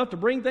powerful enough to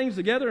bring things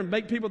together and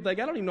make people think,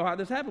 I don't even know how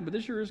this happened, but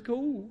this sure is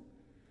cool.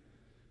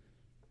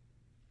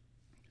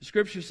 The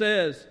Scripture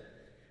says,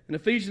 in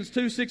Ephesians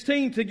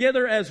 2:16,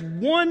 together as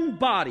one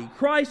body,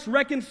 Christ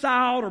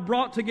reconciled or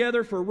brought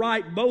together for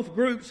right both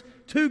groups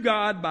to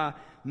God by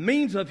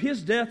means of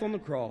His death on the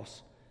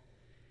cross.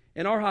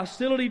 And our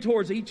hostility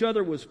towards each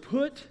other was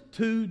put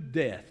to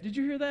death. Did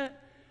you hear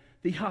that?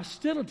 The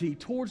hostility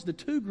towards the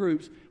two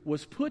groups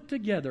was put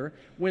together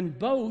when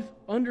both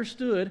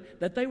understood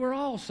that they were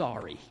all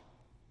sorry.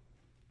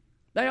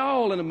 They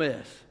all in a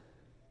mess.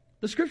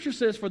 The Scripture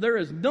says, for there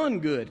is none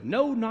good,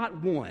 no,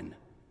 not one.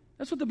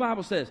 That's what the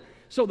Bible says.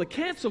 So the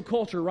cancel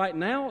culture right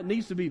now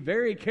needs to be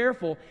very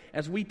careful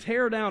as we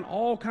tear down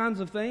all kinds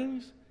of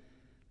things.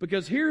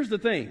 Because here's the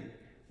thing.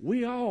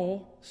 We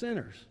all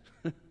sinners.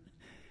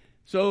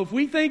 So if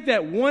we think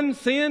that one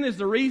sin is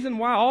the reason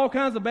why all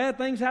kinds of bad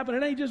things happen,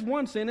 it ain't just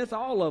one sin, it's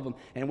all of them.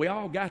 And we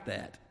all got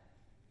that.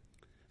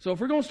 So if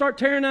we're going to start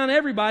tearing down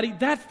everybody,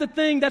 that's the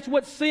thing. That's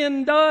what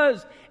sin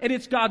does. And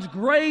it's God's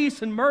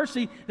grace and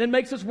mercy that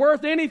makes us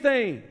worth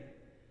anything.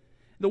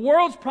 The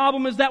world's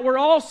problem is that we're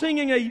all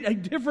singing a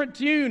different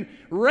tune.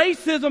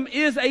 Racism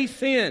is a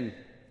sin.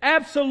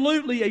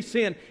 Absolutely a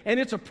sin. And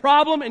it's a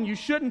problem, and you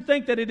shouldn't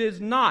think that it is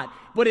not.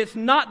 But it's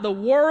not the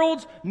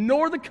world's,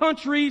 nor the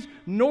country's,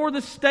 nor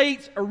the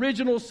state's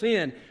original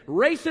sin.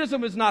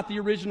 Racism is not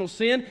the original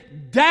sin.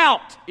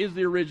 Doubt is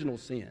the original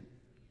sin.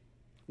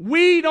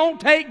 We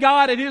don't take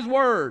God at His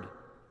word.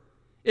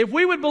 If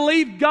we would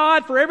believe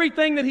God for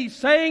everything that He's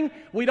saying,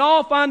 we'd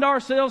all find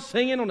ourselves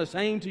singing on the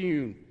same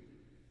tune.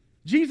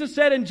 Jesus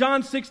said in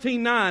John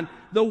 16:9,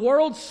 the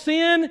world's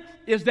sin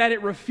is that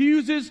it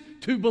refuses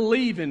to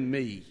believe in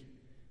me.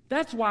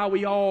 That's why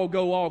we all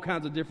go all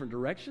kinds of different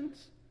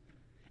directions.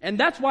 And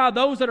that's why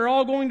those that are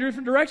all going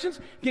different directions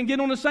can get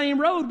on the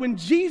same road when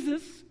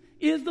Jesus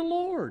is the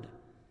Lord.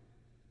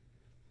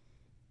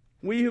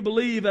 We who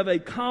believe have a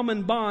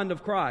common bond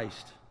of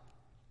Christ.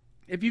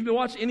 If you've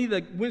watched any of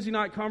the Wednesday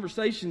night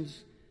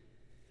conversations,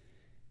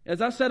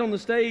 as I sat on the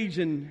stage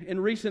in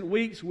recent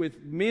weeks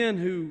with men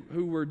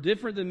who were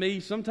different than me,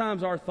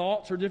 sometimes our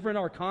thoughts are different,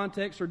 our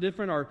contexts are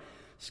different, our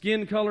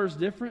skin color is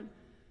different.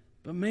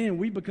 But man,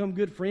 we become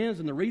good friends,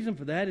 and the reason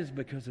for that is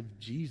because of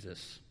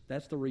Jesus.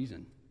 That's the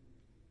reason.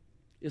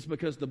 It's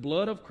because the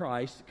blood of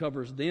Christ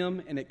covers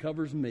them and it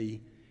covers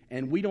me,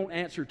 and we don't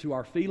answer to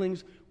our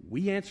feelings.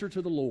 We answer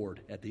to the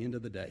Lord at the end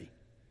of the day.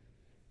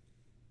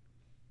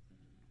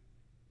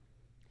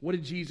 What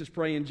did Jesus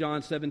pray in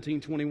John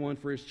 17:21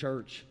 for His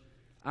church?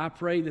 I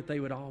pray that they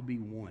would all be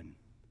one.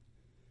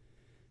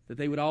 That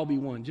they would all be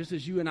one, just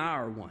as you and I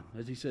are one,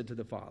 as He said to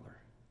the Father.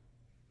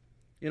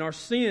 In our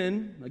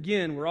sin,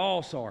 again, we're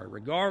all sorry,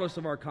 regardless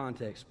of our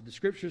context. But the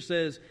Scripture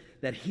says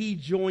that He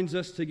joins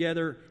us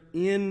together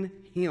in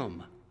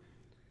Him.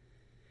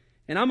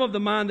 And I'm of the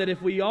mind that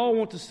if we all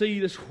want to see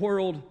this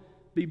world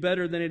be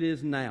better than it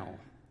is now,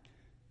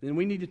 then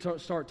we need to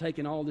start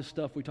taking all this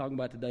stuff we're talking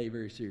about today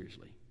very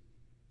seriously.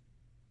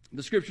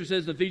 The Scripture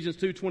says in Ephesians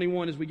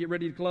 2:21, as we get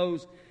ready to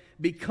close,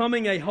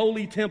 becoming a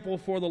holy temple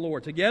for the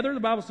Lord. Together, the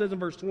Bible says in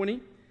verse 20,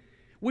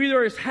 we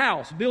are His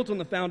house, built on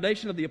the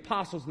foundation of the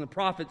apostles and the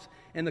prophets,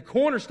 and the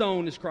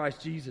cornerstone is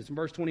Christ Jesus. In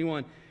verse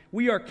 21,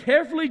 we are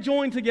carefully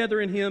joined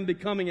together in Him,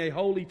 becoming a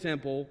holy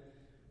temple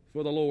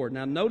for the Lord.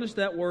 Now notice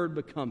that word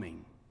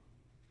becoming.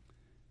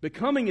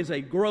 Becoming is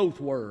a growth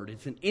word.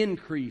 It's an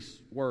increase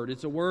word.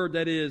 It's a word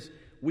that is,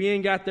 we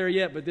ain't got there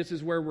yet, but this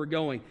is where we're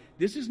going.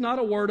 This is not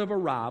a word of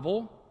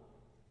arrival,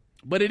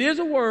 but it is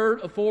a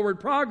word of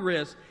forward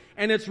progress,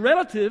 and it's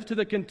relative to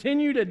the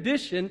continued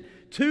addition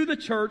to the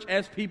church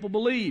as people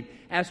believe.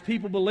 As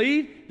people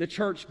believe, the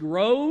church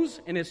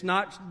grows, and it's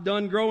not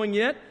done growing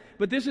yet.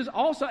 But this is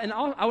also, and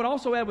I would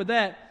also add with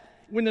that,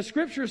 when the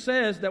Scripture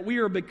says that we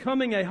are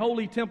becoming a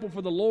holy temple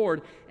for the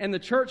Lord, and the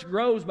church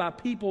grows by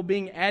people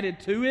being added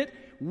to it,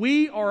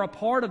 we are a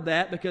part of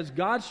that because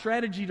God's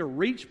strategy to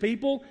reach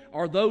people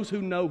are those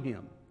who know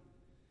Him.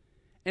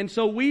 And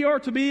so we are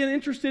to be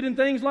interested in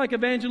things like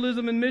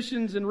evangelism and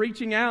missions and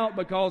reaching out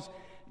because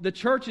the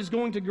church is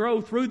going to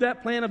grow through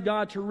that plan of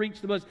God to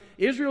reach the bus.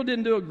 Israel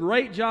didn't do a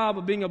great job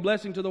of being a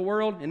blessing to the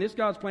world, and it's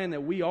God's plan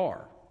that we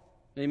are.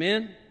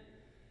 Amen?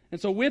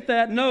 And so with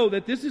that, know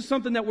that this is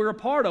something that we're a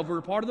part of. We're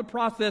a part of the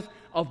process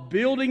of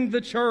building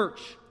the church.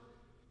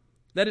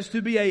 That is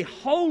to be a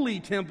holy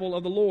temple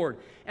of the Lord.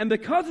 And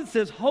because it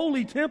says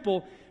holy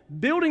temple,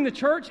 building the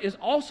church is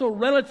also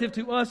relative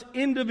to us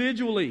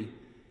individually.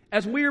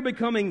 As we are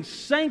becoming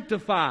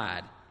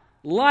sanctified,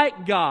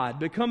 like God,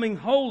 becoming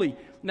holy.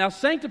 Now,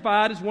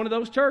 sanctified is one of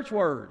those church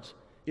words.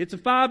 It's a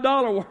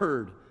 $5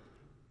 word.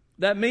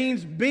 That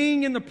means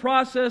being in the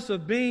process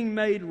of being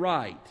made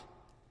right.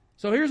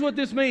 So here's what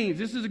this means.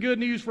 This is the good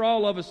news for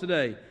all of us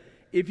today.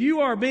 If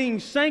you are being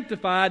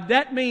sanctified,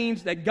 that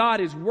means that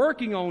God is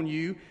working on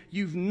you.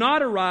 You've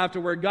not arrived to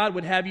where God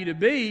would have you to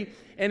be.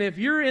 And if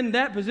you're in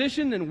that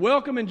position, then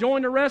welcome and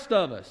join the rest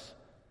of us.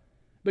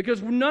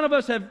 Because none of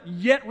us have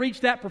yet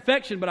reached that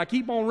perfection, but I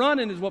keep on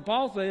running is what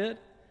Paul said.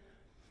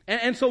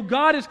 And so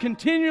God is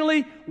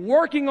continually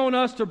working on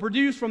us to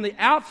produce from the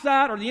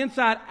outside or the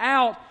inside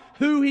out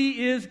who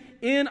He is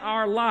in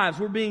our lives.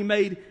 We're being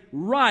made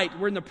right.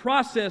 We're in the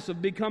process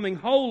of becoming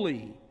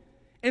holy.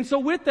 And so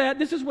with that,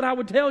 this is what I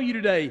would tell you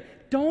today.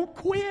 Don't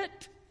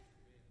quit.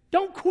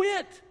 Don't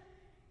quit.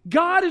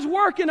 God is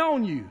working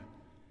on you.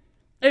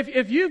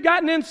 If you've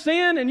gotten in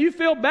sin and you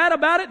feel bad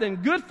about it, then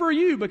good for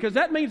you, because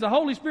that means the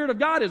Holy Spirit of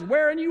God is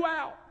wearing you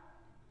out.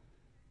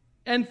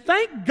 And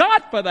thank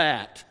God for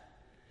that.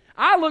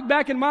 I look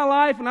back in my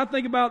life and I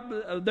think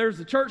about, there's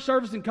the church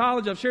service in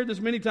college. I've shared this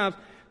many times.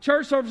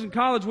 Church service in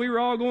college we were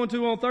all going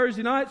to on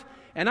Thursday nights,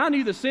 and I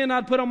knew the sin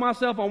I'd put on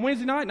myself on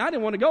Wednesday night, and I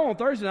didn't want to go on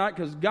Thursday night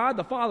because God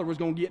the Father was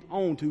going to get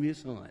on to His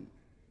Son.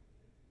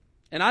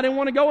 And I didn't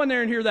want to go in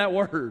there and hear that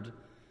word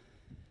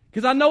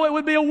because I know it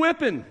would be a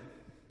whipping.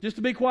 Just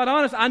to be quite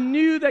honest, I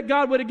knew that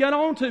God would have got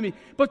on to me.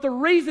 But the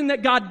reason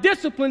that God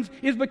disciplines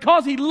is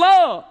because He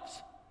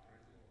loves.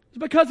 It's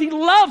because He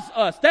loves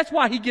us. That's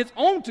why He gets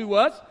on to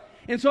us.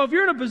 And so if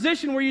you're in a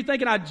position where you're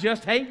thinking, I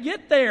just can't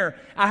get there,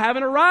 I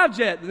haven't arrived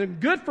yet, then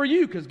good for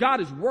you, because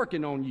God is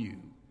working on you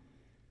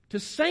to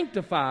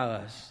sanctify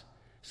us.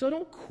 So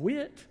don't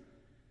quit.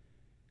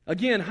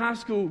 Again, high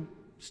school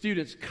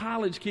students,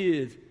 college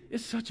kids,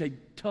 it's such a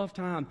tough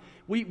time.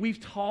 We've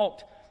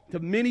talked to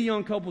many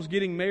young couples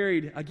getting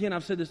married. Again,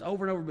 I've said this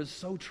over and over, but it's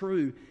so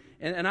true.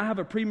 And I have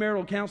a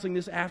premarital counseling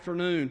this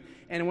afternoon.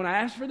 And when I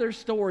ask for their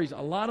stories,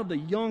 a lot of the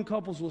young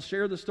couples will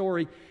share the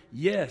story.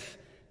 Yes,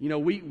 you know,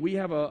 we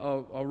have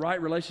a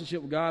right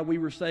relationship with God. We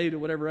were saved at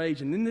whatever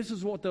age. And then this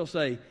is what they'll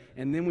say.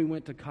 And then we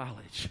went to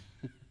college.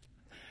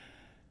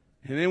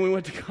 And then we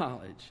went to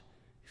college.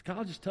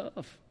 College is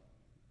tough.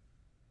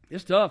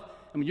 It's tough.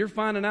 I mean, you're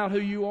finding out who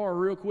you are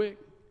real quick.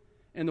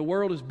 And the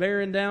world is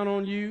bearing down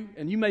on you.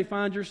 And you may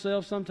find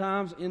yourself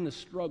sometimes in the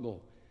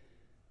struggle.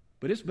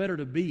 But it's better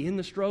to be in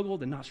the struggle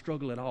than not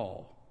struggle at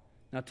all.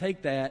 Now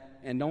take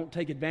that and don't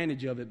take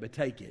advantage of it, but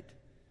take it.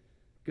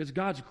 Because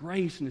God's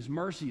grace and His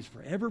mercy is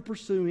forever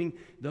pursuing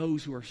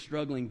those who are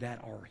struggling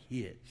that are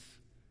His.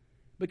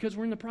 Because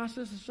we're in the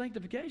process of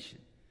sanctification.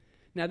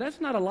 Now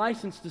that's not a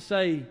license to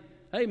say,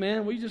 hey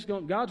man,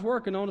 God's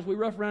working on us, we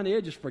rough around the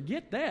edges.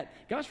 Forget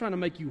that. God's trying to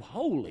make you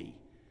holy.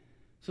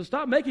 So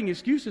stop making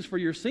excuses for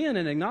your sin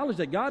and acknowledge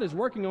that God is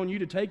working on you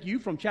to take you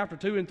from chapter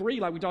 2 and 3,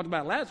 like we talked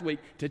about last week,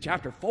 to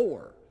chapter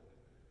 4.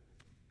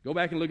 Go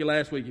back and look at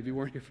last week if you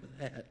weren't here for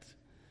that.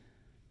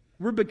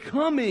 We're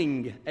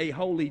becoming a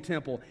holy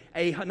temple.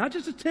 Not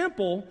just a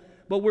temple,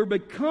 but we're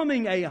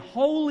becoming a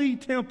holy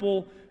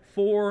temple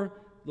for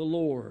the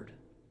Lord.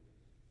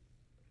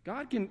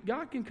 God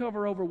can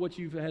cover over what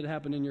you've had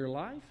happen in your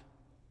life.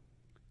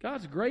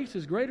 God's grace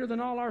is greater than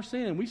all our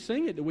sin. We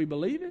sing it. Do we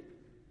believe it?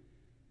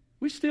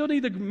 We still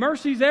need the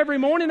mercies every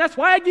morning. That's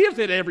why He gives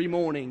it every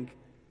morning.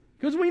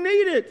 Because we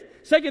need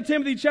it. 2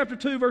 Timothy chapter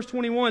 2, verse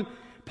 21.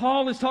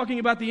 Paul is talking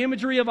about the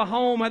imagery of a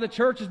home, how the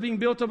church is being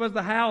built up as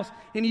the house,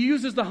 and he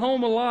uses the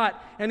home a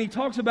lot, and he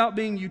talks about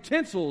being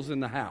utensils in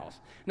the house.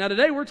 Now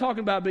today we're talking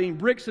about being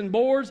bricks and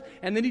boards,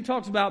 and then he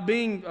talks about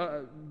being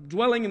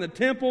dwelling in the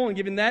temple and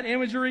giving that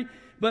imagery.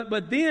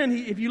 But then,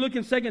 if you look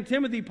in 2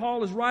 Timothy,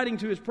 Paul is writing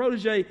to his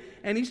protege,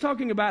 and he's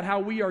talking about how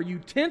we are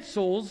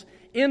utensils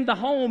in the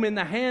home, in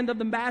the hand of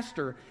the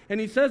master. And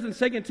he says in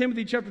 2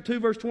 Timothy chapter 2,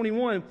 verse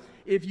 21,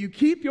 if you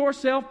keep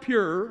yourself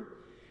pure,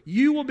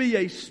 you will be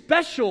a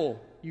special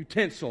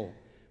utensil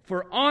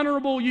for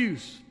honorable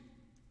use.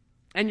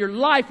 And your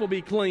life will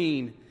be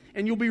clean,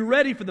 and you'll be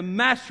ready for the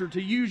master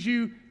to use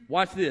you,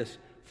 watch this,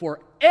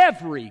 for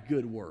every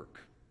good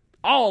work.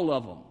 All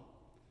of them.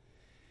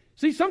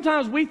 See,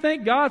 sometimes we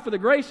thank God for the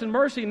grace and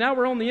mercy, and now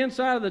we're on the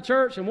inside of the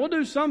church, and we'll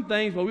do some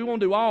things, but we won't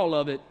do all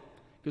of it,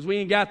 because we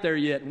ain't got there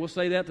yet. And we'll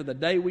say that to the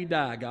day we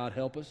die, God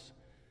help us.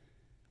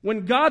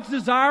 When God's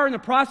desire in the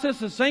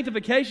process of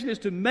sanctification is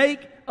to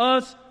make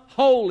us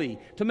holy,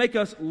 to make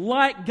us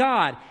like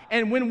God.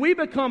 And when we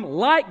become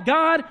like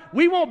God,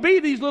 we won't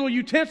be these little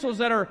utensils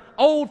that are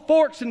old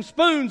forks and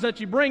spoons that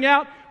you bring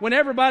out when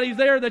everybody's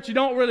there that you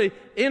don't really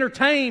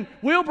entertain.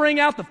 We'll bring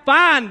out the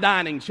fine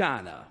dining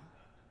china.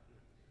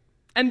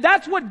 And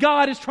that's what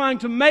God is trying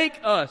to make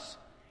us,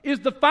 is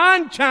the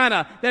fine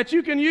china that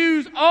you can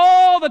use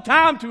all the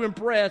time to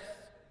impress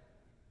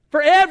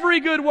for every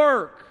good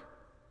work.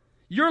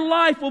 Your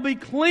life will be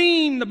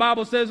clean, the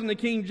Bible says in the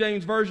King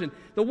James Version.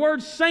 The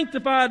word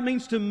sanctified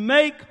means to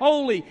make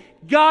holy.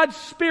 God's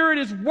Spirit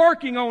is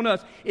working on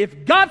us.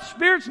 If God's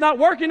Spirit's not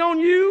working on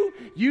you,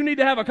 you need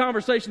to have a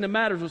conversation that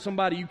matters with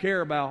somebody you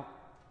care about.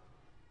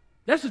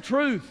 That's the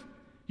truth.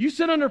 You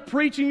sit under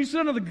preaching, you sit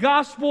under the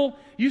gospel,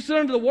 you sit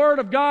under the Word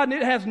of God, and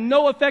it has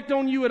no effect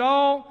on you at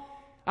all.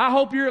 I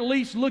hope you're at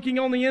least looking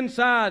on the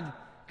inside,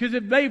 because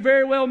it may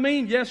very well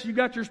mean, yes, you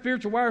got your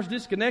spiritual wires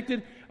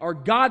disconnected, or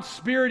God's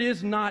Spirit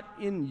is not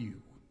in you.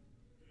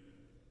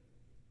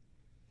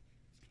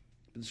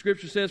 But the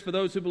Scripture says, for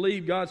those who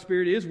believe, God's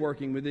Spirit is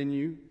working within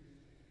you,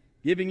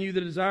 giving you the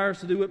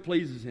desires to do what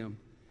pleases Him.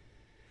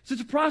 So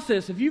it's a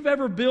process. If you've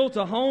ever built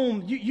a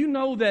home, you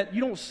know that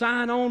you don't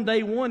sign on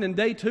day one and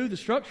day two the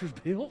structure's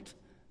built.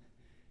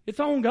 It's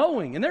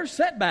ongoing. And there's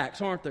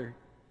setbacks, aren't there?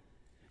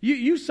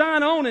 You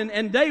sign on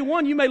and day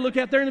one you may look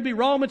out there and there'll be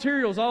raw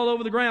materials all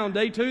over the ground.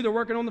 Day two, they're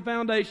working on the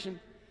foundation.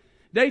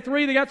 Day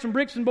three, they got some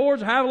bricks and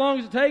boards, however long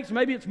as it takes.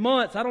 Maybe it's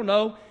months, I don't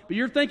know. But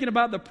you're thinking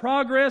about the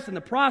progress and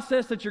the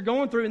process that you're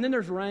going through, and then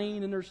there's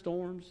rain and there's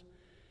storms.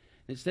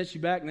 And it sets you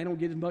back and they don't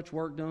get as much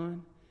work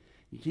done.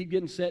 You keep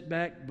getting set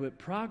back, but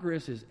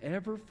progress is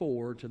ever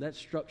forward till that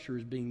structure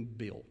is being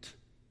built.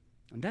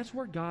 And that's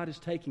where God is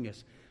taking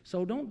us.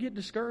 So don't get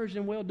discouraged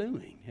in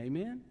well-doing.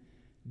 Amen?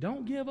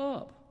 Don't give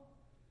up.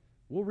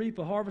 We'll reap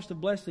a harvest of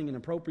blessing in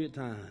appropriate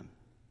time.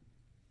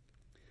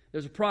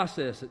 There's a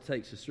process that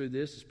takes us through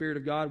this. The Spirit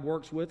of God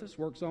works with us,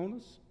 works on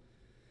us.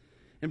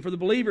 And for the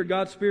believer,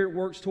 God's Spirit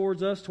works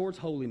towards us, towards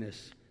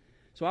holiness.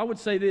 So I would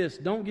say this,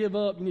 don't give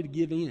up, you need to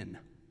give in.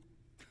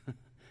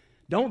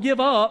 Don't give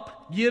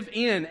up, give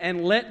in,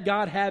 and let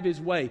God have His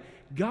way.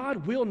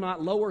 God will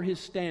not lower His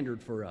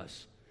standard for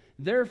us.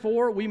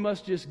 Therefore, we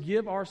must just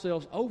give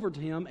ourselves over to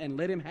Him and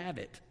let Him have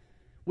it.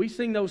 We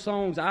sing those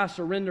songs, I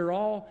surrender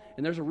all,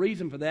 and there's a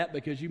reason for that,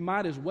 because you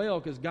might as well,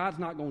 because God's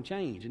not going to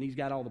change, and He's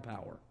got all the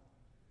power.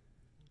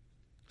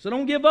 So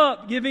don't give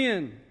up, give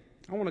in.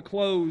 I want to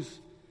close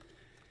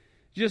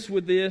just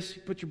with this.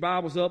 Put your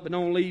Bibles up, but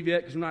don't leave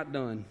yet, because we're not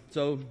done.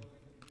 So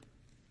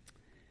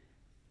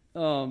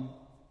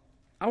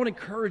I would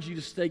encourage you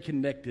to stay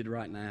connected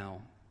right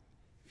now.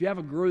 If you have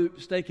a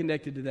group, stay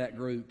connected to that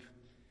group.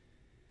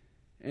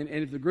 And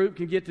if the group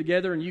can get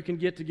together and you can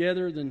get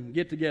together, then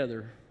get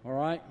together, all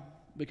right?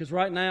 Because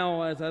right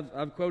now, as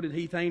I've quoted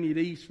Heath Haney at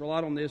East for a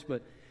lot on this,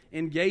 but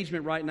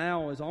engagement right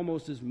now is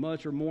almost as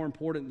much or more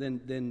important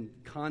than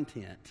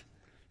content.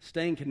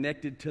 Staying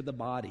connected to the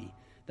body.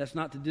 That's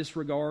not to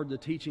disregard the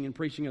teaching and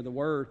preaching of the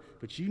Word,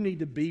 but you need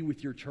to be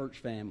with your church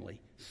family.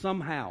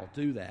 Somehow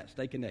do that.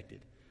 Stay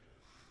connected.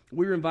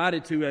 We were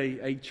invited to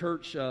a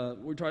church.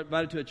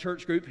 Invited to a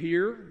church group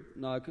here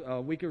a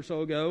week or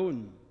so ago,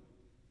 and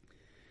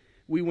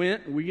we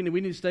went. We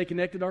need to stay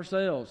connected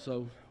ourselves.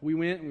 So we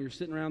went, and we were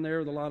sitting around there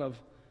with a lot of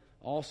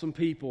awesome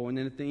people. And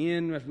then at the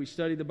end, as we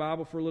studied the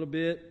Bible for a little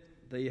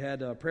bit, they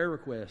had a prayer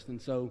request.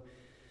 And so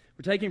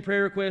we're taking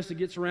prayer requests. It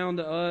gets around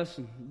to us.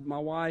 And my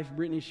wife,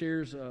 Brittany,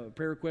 shares a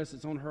prayer request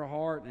that's on her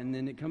heart. And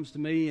then it comes to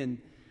me, and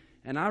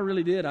I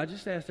really did. I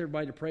just asked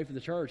everybody to pray for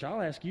the church.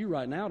 I'll ask you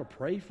right now to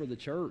pray for the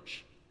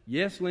church.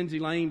 Yes, Lindsay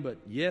Lane, but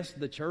yes,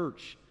 the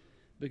church.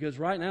 Because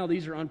right now,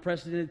 these are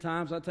unprecedented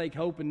times. I take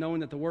hope in knowing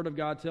that the Word of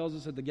God tells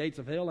us that the gates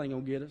of hell ain't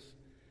going to get us.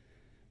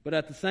 But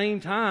at the same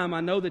time, I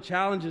know the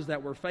challenges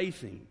that we're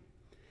facing.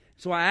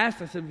 So I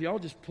said, y'all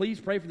just please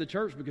pray for the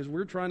church, because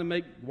we're trying to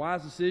make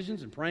wise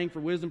decisions and praying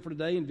for wisdom for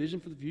today and vision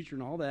for the future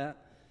and all that.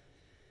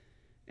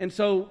 And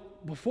so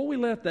before we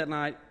left that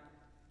night,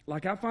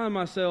 I find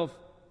myself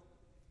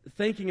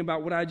thinking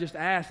about what I just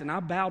asked, and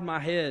I bowed my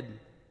head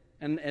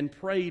and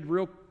prayed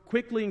real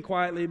quickly and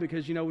quietly,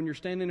 because, when you're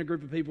standing in a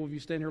group of people, if you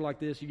stand here like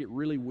this, you get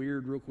really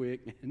weird real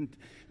quick, and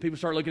people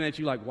start looking at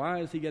you like, why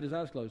has he got his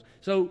eyes closed?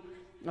 So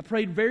I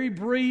prayed very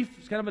brief.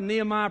 It's kind of a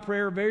Nehemiah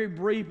prayer, very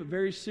brief but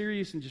very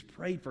serious, and just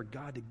prayed for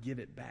God to give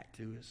it back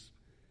to us,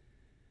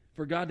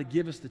 for God to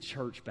give us the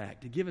church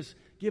back, to give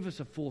us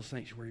a full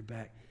sanctuary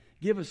back,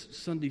 give us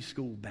Sunday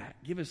school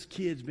back, give us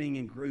kids being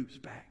in groups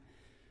back,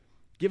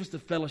 give us the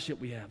fellowship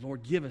we have.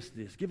 Lord, give us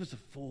this. Give us a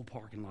full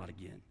parking lot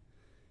again.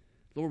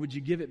 Lord, would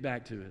you give it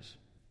back to us?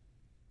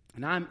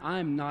 And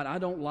I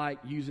don't like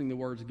using the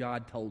words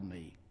God told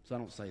me, so I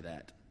don't say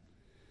that.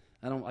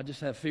 I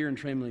just have fear and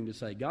trembling to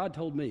say, God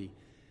told me.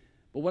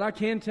 But what I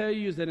can tell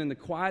you is that in the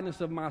quietness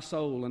of my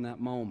soul in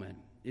that moment,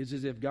 is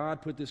as if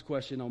God put this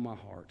question on my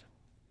heart.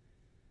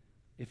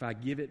 If I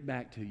give it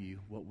back to you,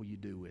 what will you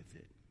do with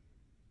it?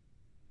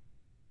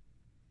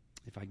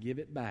 If I give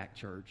it back,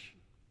 church,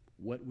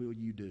 what will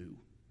you do?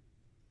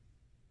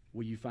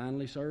 Will you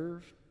finally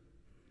serve?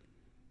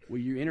 Will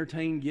you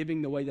entertain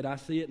giving the way that I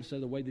see it instead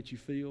of the way that you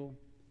feel?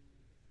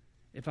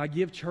 If I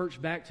give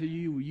church back to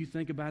you, will you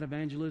think about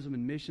evangelism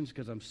and missions,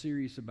 because I'm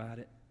serious about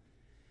it?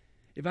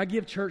 If I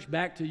give church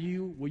back to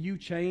you, will you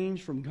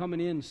change from coming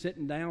in and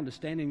sitting down to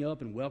standing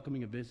up and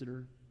welcoming a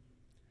visitor?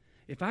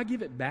 If I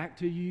give it back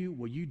to you,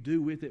 will you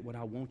do with it what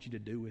I want you to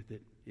do with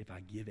it if I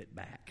give it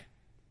back?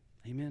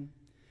 Amen?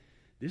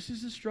 This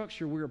is the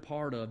structure we're a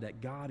part of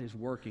that God is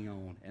working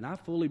on. And I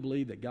fully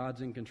believe that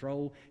God's in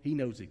control. He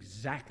knows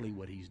exactly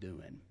what He's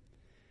doing.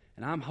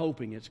 And I'm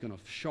hoping it's going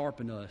to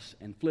sharpen us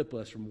and flip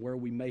us from where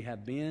we may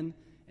have been,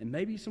 and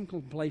maybe some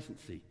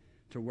complacency,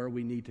 to where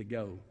we need to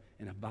go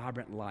in a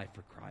vibrant life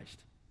for Christ.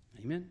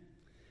 Amen?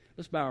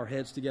 Let's bow our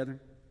heads together.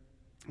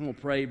 I'm going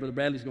to pray. Brother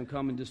Bradley's going to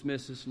come and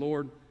dismiss us.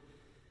 Lord,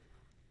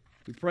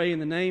 we pray in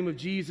the name of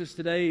Jesus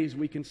today as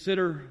we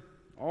consider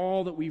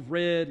all that we've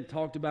read and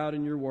talked about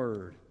in your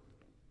word.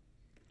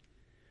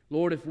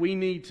 Lord, if we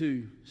need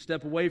to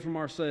step away from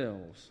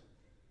ourselves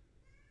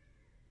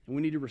and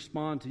we need to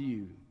respond to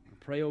you, I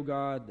pray, oh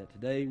God, that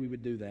today we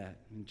would do that.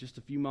 In just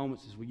a few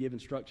moments as we give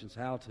instructions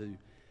how to,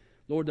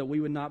 Lord, that we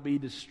would not be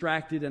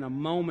distracted in a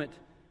moment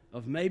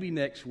of maybe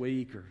next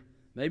week or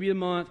maybe a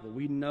month, but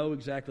we know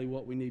exactly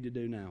what we need to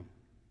do now.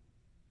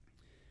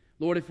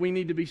 Lord, if we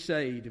need to be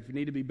saved, if we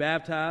need to be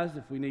baptized,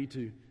 if we need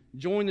to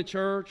join the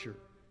church, or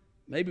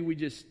maybe we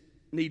just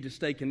need to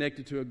stay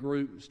connected to a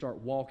group and start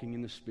walking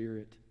in the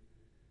Spirit.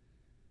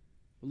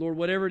 Lord,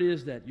 whatever it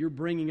is that you're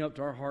bringing up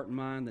to our heart and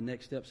mind, the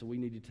next steps that we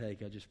need to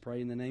take, I just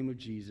pray in the name of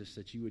Jesus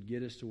that you would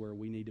get us to where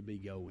we need to be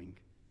going.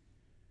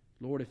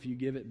 Lord, if you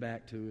give it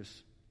back to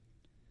us,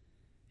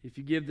 if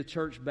you give the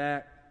church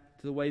back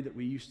to the way that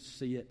we used to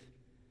see it,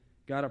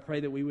 God, I pray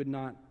that we would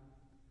not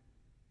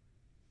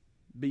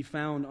be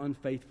found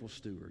unfaithful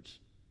stewards.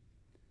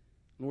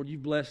 Lord,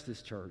 you've blessed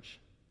this church,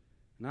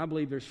 and I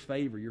believe there's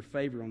favor, your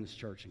favor on this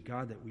church, and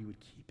God, that we would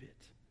keep it.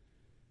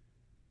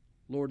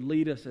 Lord,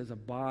 lead us as a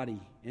body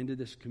into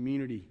this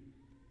community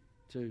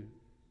to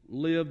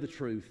live the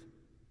truth,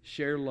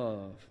 share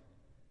love,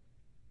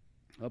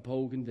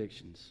 uphold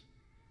convictions.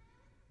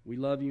 We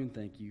love you and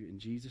thank you. In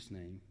Jesus'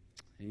 name,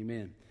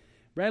 amen.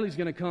 Bradley's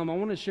going to come. I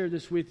want to share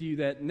this with you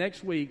that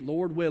next week,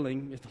 Lord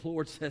willing, if the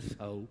Lord says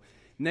so,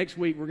 next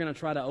week we're going to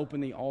try to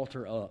open the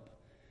altar up.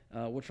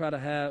 we'll try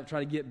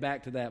to get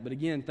back to that. But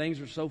again, things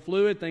are so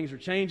fluid, things are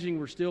changing.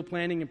 We're still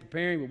planning and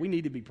preparing, but we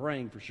need to be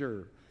praying for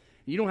sure.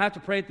 You don't have to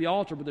pray at the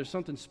altar, but there's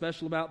something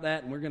special about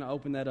that, and we're going to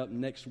open that up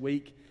next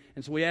week.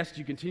 And so we ask that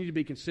you continue to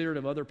be considerate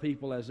of other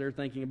people as they're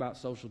thinking about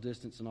social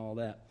distance and all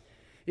that.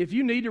 If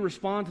you need to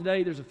respond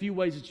today, there's a few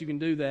ways that you can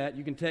do that.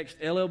 You can text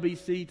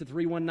LLBC to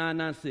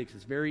 31996.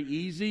 It's very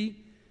easy.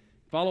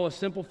 Follow a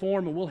simple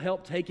form, and we'll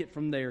help take it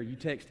from there. You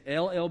text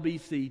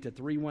LLBC to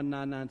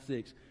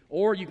 31996.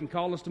 Or you can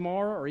call us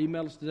tomorrow or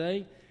email us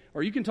today.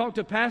 Or you can talk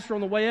to a pastor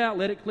on the way out,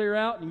 let it clear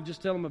out, and you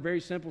just tell them a very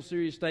simple,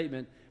 serious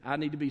statement. I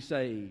need to be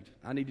saved.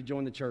 I need to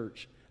join the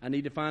church. I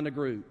need to find a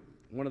group,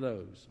 one of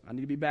those. I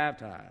need to be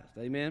baptized.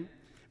 Amen?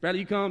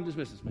 Bradley, you come.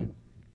 Dismiss us, man.